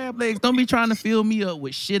want is crab legs. Don't be trying to fill me up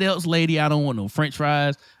with shit else, lady. I don't want no French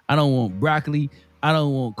fries. I don't want broccoli. I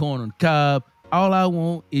don't want corn on the cob. All I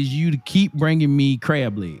want is you to keep bringing me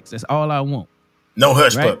crab legs. That's all I want. No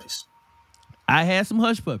hush Right? puppies. I had some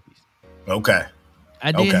hush puppies. Okay.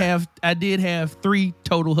 I did Okay. have 3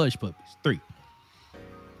 total hush puppies. 3.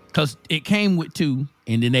 Cause it came with 2,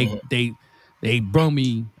 and then they brought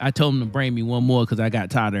me. I told them to bring me one more because I got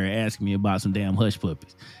tired of her asking me about some damn hush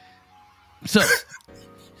puppies. So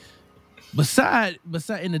beside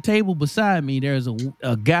in the table beside me, there's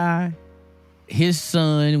a guy. His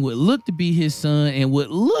son would look to be his son, and would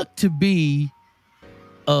look to be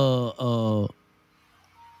a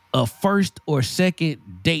first or second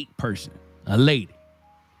date person, a lady.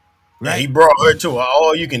 Yeah, Right? he brought her to an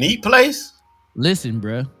all-you-can-eat place. Listen,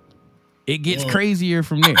 bruh, it gets crazier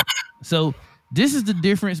from there. So this is the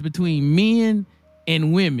difference between men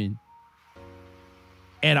and women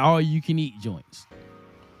at all you can eat joints.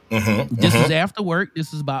 This is after work.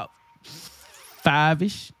 This is about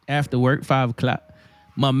 5-ish after work, 5 o'clock.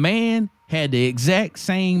 My man had the exact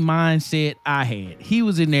same mindset I had. He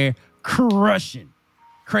was in there crushing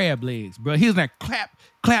crab legs, bro. He was like clap,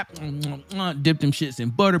 dip them shits in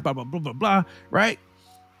butter, blah, blah, blah, blah, blah, right?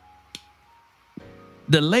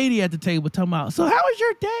 The lady at the table talking about, "So how was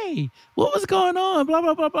your day? What was going on? Blah,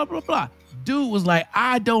 blah, blah, blah, blah, blah." Dude was like,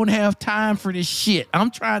 "I don't have time for this shit.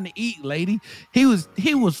 I'm trying to eat, lady." He was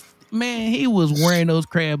wearing those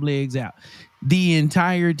crab legs out the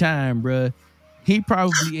entire time, bruh. He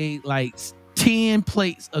probably ate like 10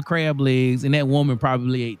 plates of crab legs, and that woman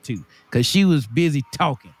probably ate 2 because she was busy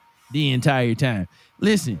talking the entire time.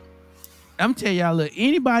 Listen, I'm telling y'all, look,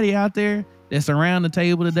 anybody out there that's around the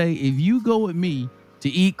table today, if you go with me to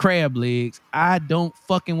eat crab legs, I don't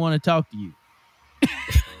fucking want to talk to you.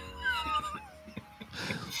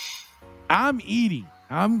 I'm eating.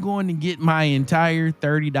 I'm going to get my entire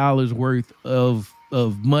 $30 worth of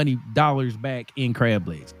money, dollars back in crab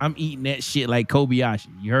legs. I'm eating that shit like Kobayashi.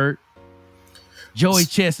 You heard? Joey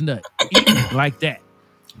Chestnut eating it like that.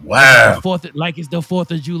 Wow. Like it's the 4th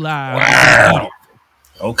of July. Wow.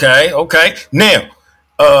 Okay. Now,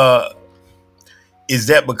 is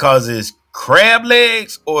that because it's crab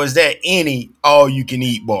legs, or is that any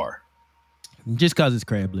all-you-can-eat bar? Just because it's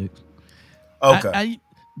crab legs. Okay.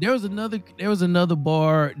 There was another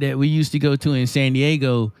bar that we used to go to in San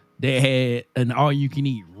Diego that had an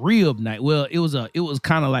all-you-can-eat rib night. Well, it was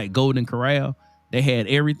kind of like Golden Corral. They had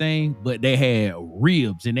everything, but they had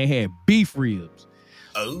ribs, and they had beef ribs.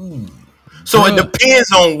 Oh. So it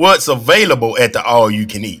depends on what's available at the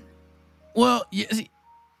all-you-can-eat. Well, yeah, see,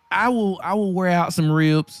 I will wear out some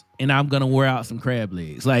ribs, and I'm gonna wear out some crab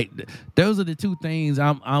legs. Like those are the 2 things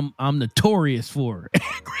I'm notorious for.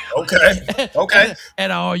 Okay.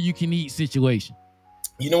 At all you can eat situation.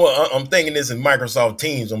 You know what? I'm thinking this in Microsoft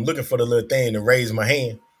Teams. I'm looking for the little thing to raise my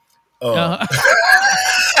hand. Uh, Uh,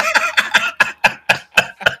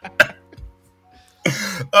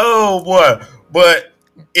 oh boy, but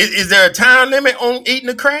is there a time limit on eating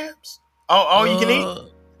the crabs? All you can eat? uh,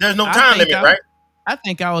 There's no I time think limit, I, right? I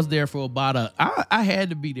think I was there for about I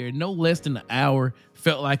had to be there no less than an hour.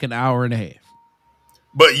 Felt like an hour and a half.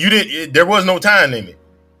 But you didn't. There was no time limit.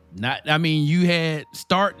 Not, I mean, you had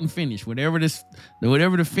start and finish. Whatever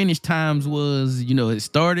the finish times was, it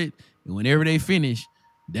started, and whenever they finished,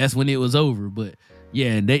 that's when it was over. But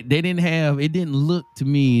yeah, they didn't have. It didn't look to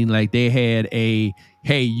me like they had a,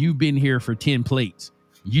 hey, you've been here for 10 plates.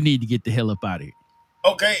 You need to get the hell up out of here.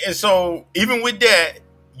 Okay, and so even with that,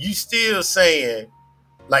 you still saying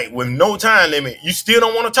like with no time limit, you still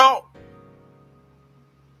don't want to talk.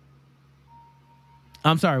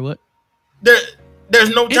 I'm sorry, what? There, there's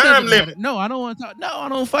no It time doesn't matter. limit. No, I don't want to talk. No, I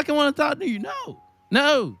don't fucking want to talk to you.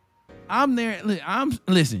 No. I'm there.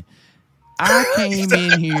 Listen. I came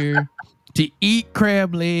in here to eat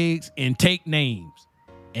crab legs and take names,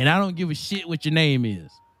 and I don't give a shit what your name is.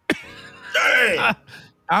 Dang.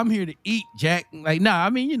 I'm here to eat, Jack. Like, nah. I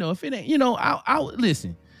mean, if it ain't, I'll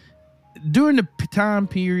listen. During the time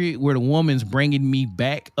period where the woman's bringing me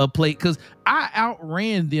back a plate, because I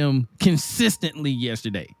outran them consistently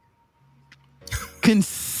yesterday. You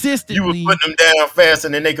Consistently, was putting them down faster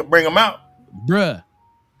than they could bring them out. bruh.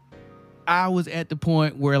 I was at the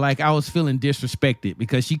point where like I was feeling disrespected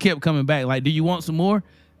because she kept coming back. Like, do you want some more?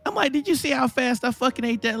 I'm like, did you see how fast I fucking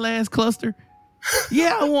ate that last cluster?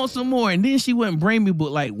 Yeah, I want some more. And then she wouldn't bring me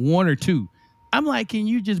but like one or two. I'm like, can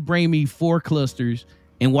you just bring me 4 clusters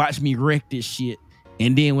and watch me wreck this shit?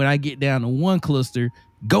 And then when I get down to 1 cluster,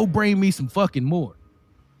 go bring me some fucking more.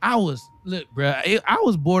 Look, bro, I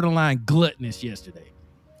was borderline gluttonous yesterday.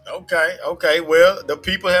 Okay. Well, the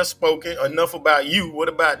people have spoken enough about you. What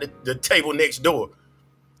about the table next door?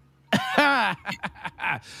 Now,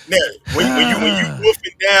 when you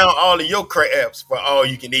wolfing down all of your crabs for all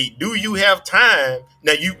you can eat, do you have time?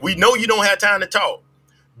 Now, we know you don't have time to talk.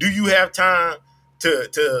 Do you have time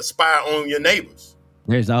to spy on your neighbors?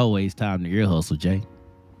 There's always time to ear hustle, Jay.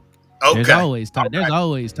 Okay. There's always time.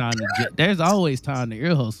 Okay. There's always time to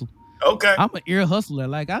ear hustle. Okay. I'm an ear hustler.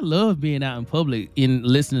 Like, I love being out in public and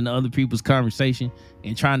listening to other people's conversation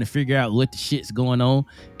and trying to figure out what the shit's going on.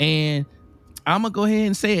 And I'm gonna go ahead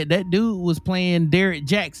and say it. That dude was playing Derek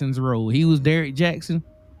Jackson's role. He was Derek Jackson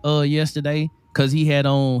yesterday because he had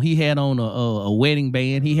on a wedding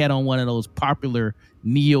band. He had on one of those popular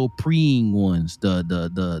neoprene ones, the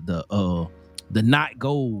not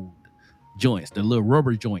gold joints, the little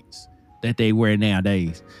rubber joints that they wear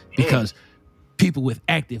nowadays, because people with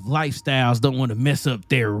active lifestyles don't want to mess up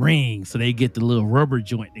their ring, so they get the little rubber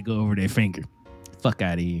joint to go over their finger. Fuck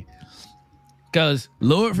out of here. Because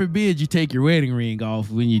Lord forbid you take your wedding ring off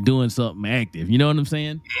when you're doing something active. You know what I'm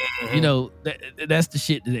saying? Mm-hmm. That's the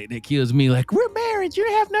shit that kills me. Like, we're married. You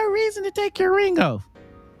have no reason to take your ring off.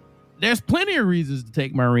 There's plenty of reasons to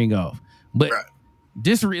take my ring off. But Right.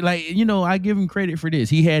 I give him credit for this.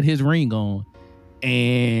 He had his ring on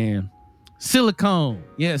and silicone.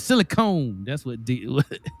 Yeah, silicone. That's what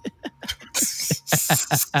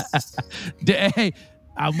Hey,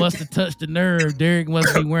 I must have touched the nerve. Derek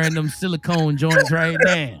must be wearing them silicone joints right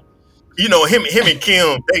now. Him and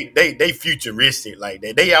Kim, they futuristic like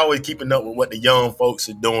that. They always keeping up with what the young folks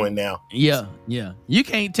are doing now. Yeah. You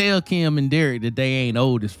can't tell Kim and Derek that they ain't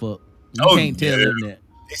old as fuck. You can't tell them that.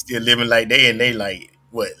 They still living like they like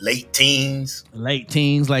what, late teens? Late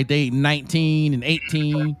teens, like they 19 and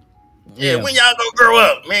 18. Yeah, when y'all gonna grow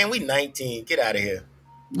up, man? We 19. Get out of here.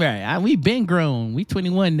 Right. We been grown. We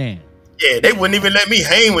 21 now. Yeah, they wouldn't even let me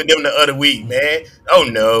hang with them the other week, man. Oh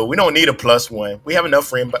no, we don't need a +1. We have enough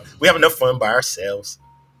fun by ourselves.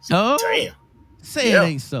 Oh, Damn. Say it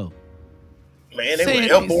ain't so. Man, they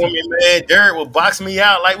were elbowing me, man. Derek would box me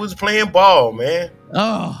out like we was playing ball, man.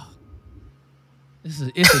 Oh, it's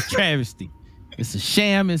a travesty. It's a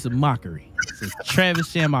sham. It's a mockery. It's a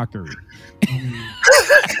Travis sham mockery.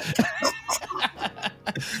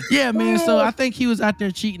 Yeah, man. So I think he was out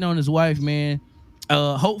there cheating on his wife, man.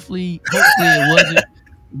 Hopefully it wasn't.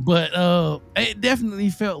 But it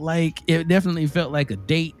definitely felt like a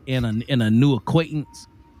date and a new acquaintance.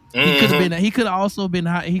 Mm-hmm. He could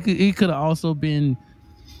have also been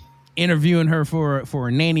interviewing her for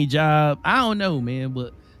a nanny job. I don't know, man,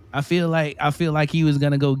 but I feel like he was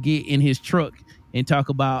gonna go get in his truck and talk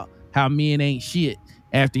about how men ain't shit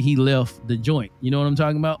after he left the joint. You know what I'm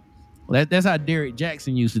talking about? That's how Derek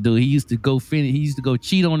Jackson used to do. He used to go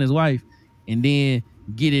cheat on his wife and then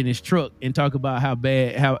get in his truck and talk about how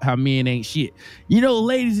bad how men ain't shit.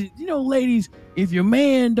 Ladies, if your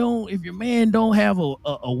man don't have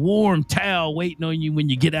a warm towel waiting on you when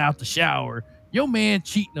you get out the shower, your man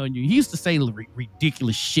cheating on you. He used to say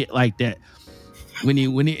ridiculous shit like that. When he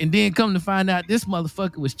and then come to find out this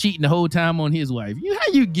motherfucker was cheating the whole time on his wife.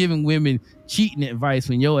 How you giving women cheating advice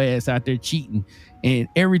when your ass out there cheating? And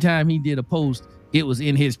every time he did a post, it was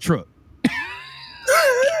in his truck.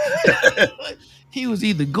 He was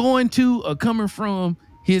either going to or coming from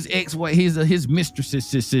his ex-wife, his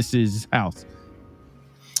mistress's house.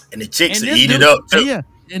 And the chicks eat it up too. Yeah,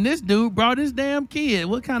 and this dude brought his damn kid.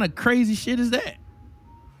 What kind of crazy shit is that?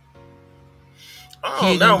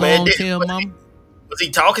 I don't know, man. Was he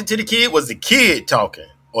talking to the kid? Was the kid talking,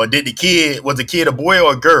 or was the kid a boy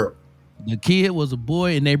or a girl? The kid was a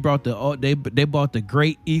boy, and they brought the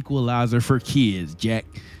great equalizer for kids, Jack.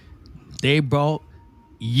 They brought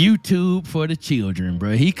YouTube for the children,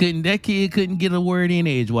 bro. That kid couldn't get a word in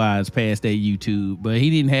edgewise past that YouTube, but he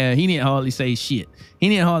didn't hardly say shit. He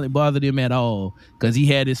didn't hardly bother them at all because he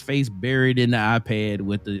had his face buried in the iPad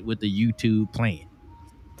with the YouTube playing.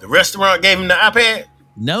 The restaurant gave him the iPad?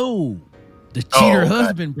 No. The cheater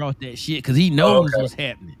husband brought that shit because he knows what's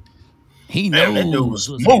happening. He knows. That dude was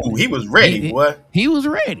smooth. He was ready, boy. He was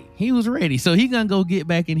ready. So he gonna go get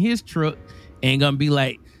back in his truck and gonna be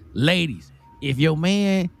like, ladies, if your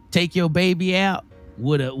man take your baby out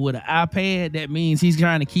with an iPad, that means he's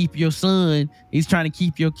trying to keep your son. He's trying to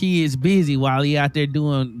keep your kids busy while he out there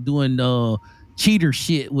doing cheater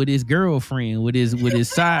shit with his girlfriend, with his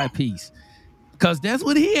side piece. Cause that's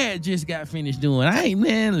what he had just got finished doing.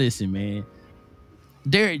 Listen, man.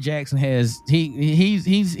 Derrick Jaxn has he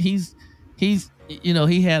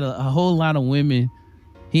had a whole lot of women.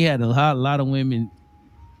 He had a lot of women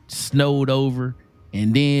snowed over,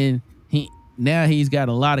 and then he's got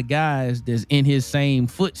a lot of guys that's in his same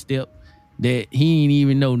footstep that he didn't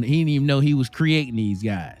even know he was creating these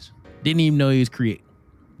guys. Didn't even know he was creating,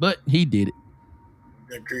 but he did it.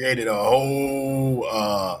 They created a whole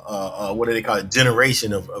what do they call it?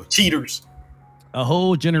 Generation of cheaters. A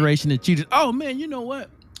whole generation of cheaters. Oh man, you know what?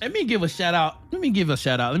 Let me give a shout out. Let me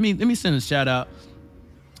send a shout out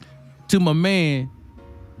to my man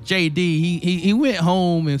JD. He went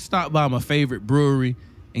home and stopped by my favorite brewery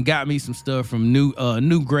and got me some stuff from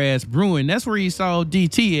New Grass Brewing. That's where he saw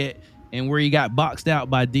DT at and where he got boxed out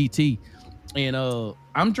by DT. And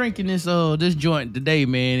I'm drinking this joint today,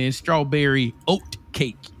 man. It's strawberry oat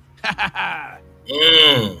cake.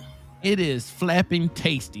 It is flapping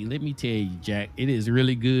tasty. Let me tell you, Jack. It is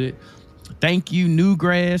really good. Thank you,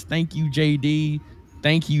 Newgrass. Thank you, JD.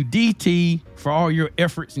 Thank you, DT, for all your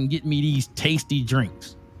efforts in getting me these tasty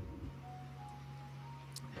drinks.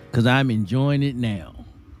 Because I'm enjoying it now.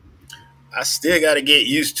 I still got to get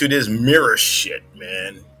used to this mirror shit,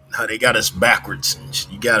 man. How they got us backwards.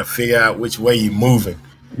 You got to figure out which way you're moving.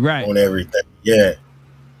 Right. On everything. Yeah.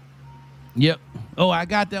 Yep. Oh, I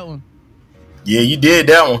got that one. Yeah, you did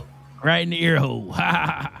that one. Right in the ear hole.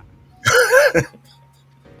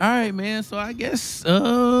 All right, man. So I guess,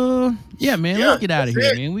 yeah, man. Let's get out of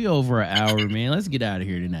here, man. We over an hour, man. Let's get out of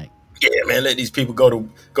here tonight. Yeah, man. Let these people go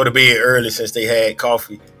to bed early since they had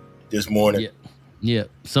coffee this morning. Yeah.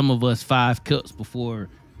 Some of us 5 cups before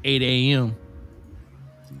 8 a.m.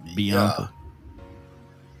 Bianca.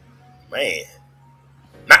 Man.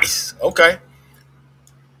 Nice. Okay.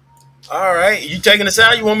 All right. You taking us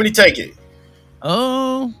out? You want me to take it?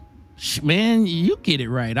 Oh, man, you get it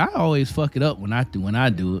right. I always fuck it up when I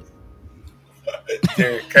do it.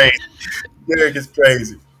 Derrick crazy. Derrick is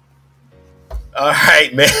crazy. All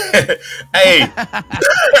right, man. Hey,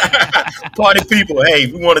 party people.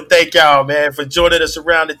 Hey, we want to thank y'all, man, for joining us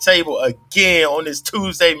around the table again on this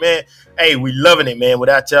Tuesday, man. Hey, we loving it, man.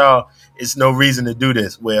 Without y'all, it's no reason to do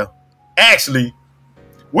this. Well, actually,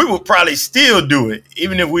 we would probably still do it,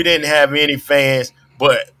 even if we didn't have any fans.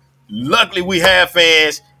 But luckily, we have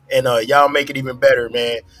fans, and y'all make it even better,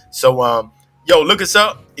 man. So, look us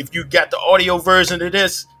up. If you got the audio version of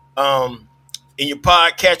this in your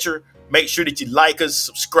podcatcher, make sure that you like us,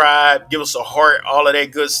 subscribe, give us a heart, all of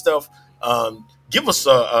that good stuff. Give us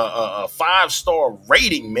a 5-star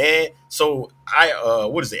rating, man. So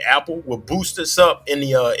Apple will boost us up in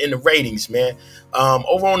the ratings, man.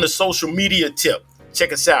 Over on the social media tip,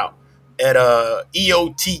 check us out at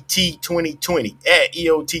EOTT2020 at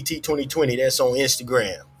EOTT2020. That's on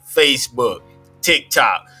Instagram, Facebook,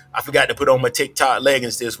 TikTok. I forgot to put on my TikTok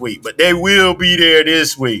leggings this week, but they will be there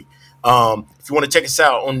this week. If you want to check us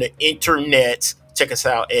out on the internet, check us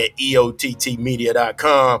out at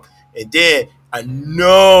EOTTmedia.com. And then I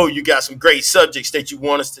know you got some great subjects that you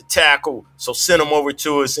want us to tackle. So send them over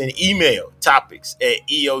to us in email,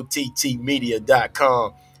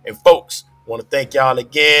 topics@eottmedia.com. And folks, want to thank y'all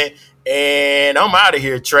again. And I'm out of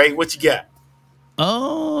here, Trey. What you got?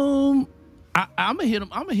 I'm gonna hit him.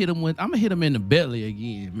 I'm gonna hit him in the belly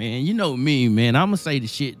again, man. You know me, man. I'm gonna say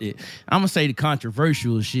the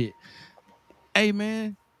controversial shit. Hey,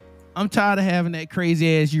 man, I'm tired of having that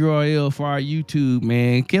crazy ass URL for our YouTube,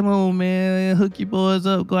 man. Come on, man. Hook your boys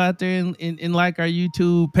up. Go out there and like our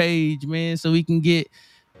YouTube page, man, so we can get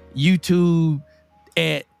YouTube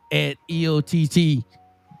at EOTT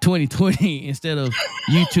 2020 instead of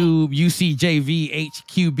YouTube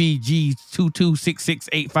UCJVHQBG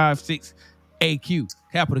 2266856 AQ.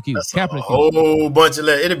 Capital Q. That's Capital a Q. whole bunch of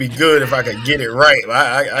letters. It'd be good if I could get it right.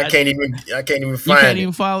 I can't even You find can't it.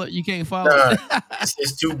 even follow it. You can't follow Nah, it.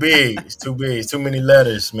 it's too big. It's too big. It's too many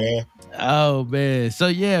letters, man. Oh, man. So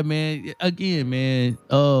yeah, man. Again, man.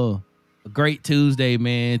 A great Tuesday,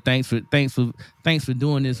 man. Thanks for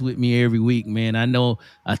doing this with me every week, man. I know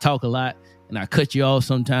I talk a lot and I cut you off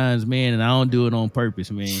sometimes, man, and I don't do it on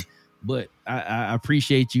purpose, man. But I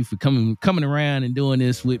appreciate you for coming around and doing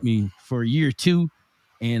this with me for year 2.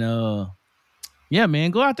 And yeah,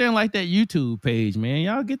 man, go out there and like that YouTube page, man.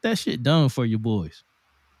 Y'all get that shit done for your boys.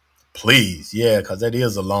 Please, yeah, because that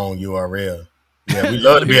is a long URL. Yeah, we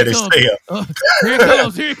love to be able to stay up. Here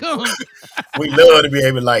it comes. We love to be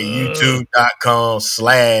able to like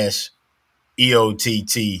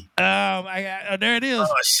youtube.com/EOTT. There it is.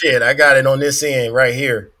 Oh, shit, I got it on this end right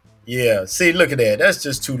here. Yeah, see, look at that. That's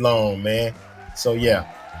just too long, man. So, yeah.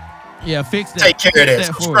 Yeah, fix that. Take care of that.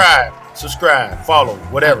 Subscribe, follow,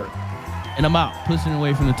 whatever. And I'm out. Pushing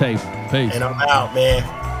away from the table. Peace. And I'm out, man.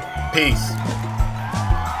 Peace.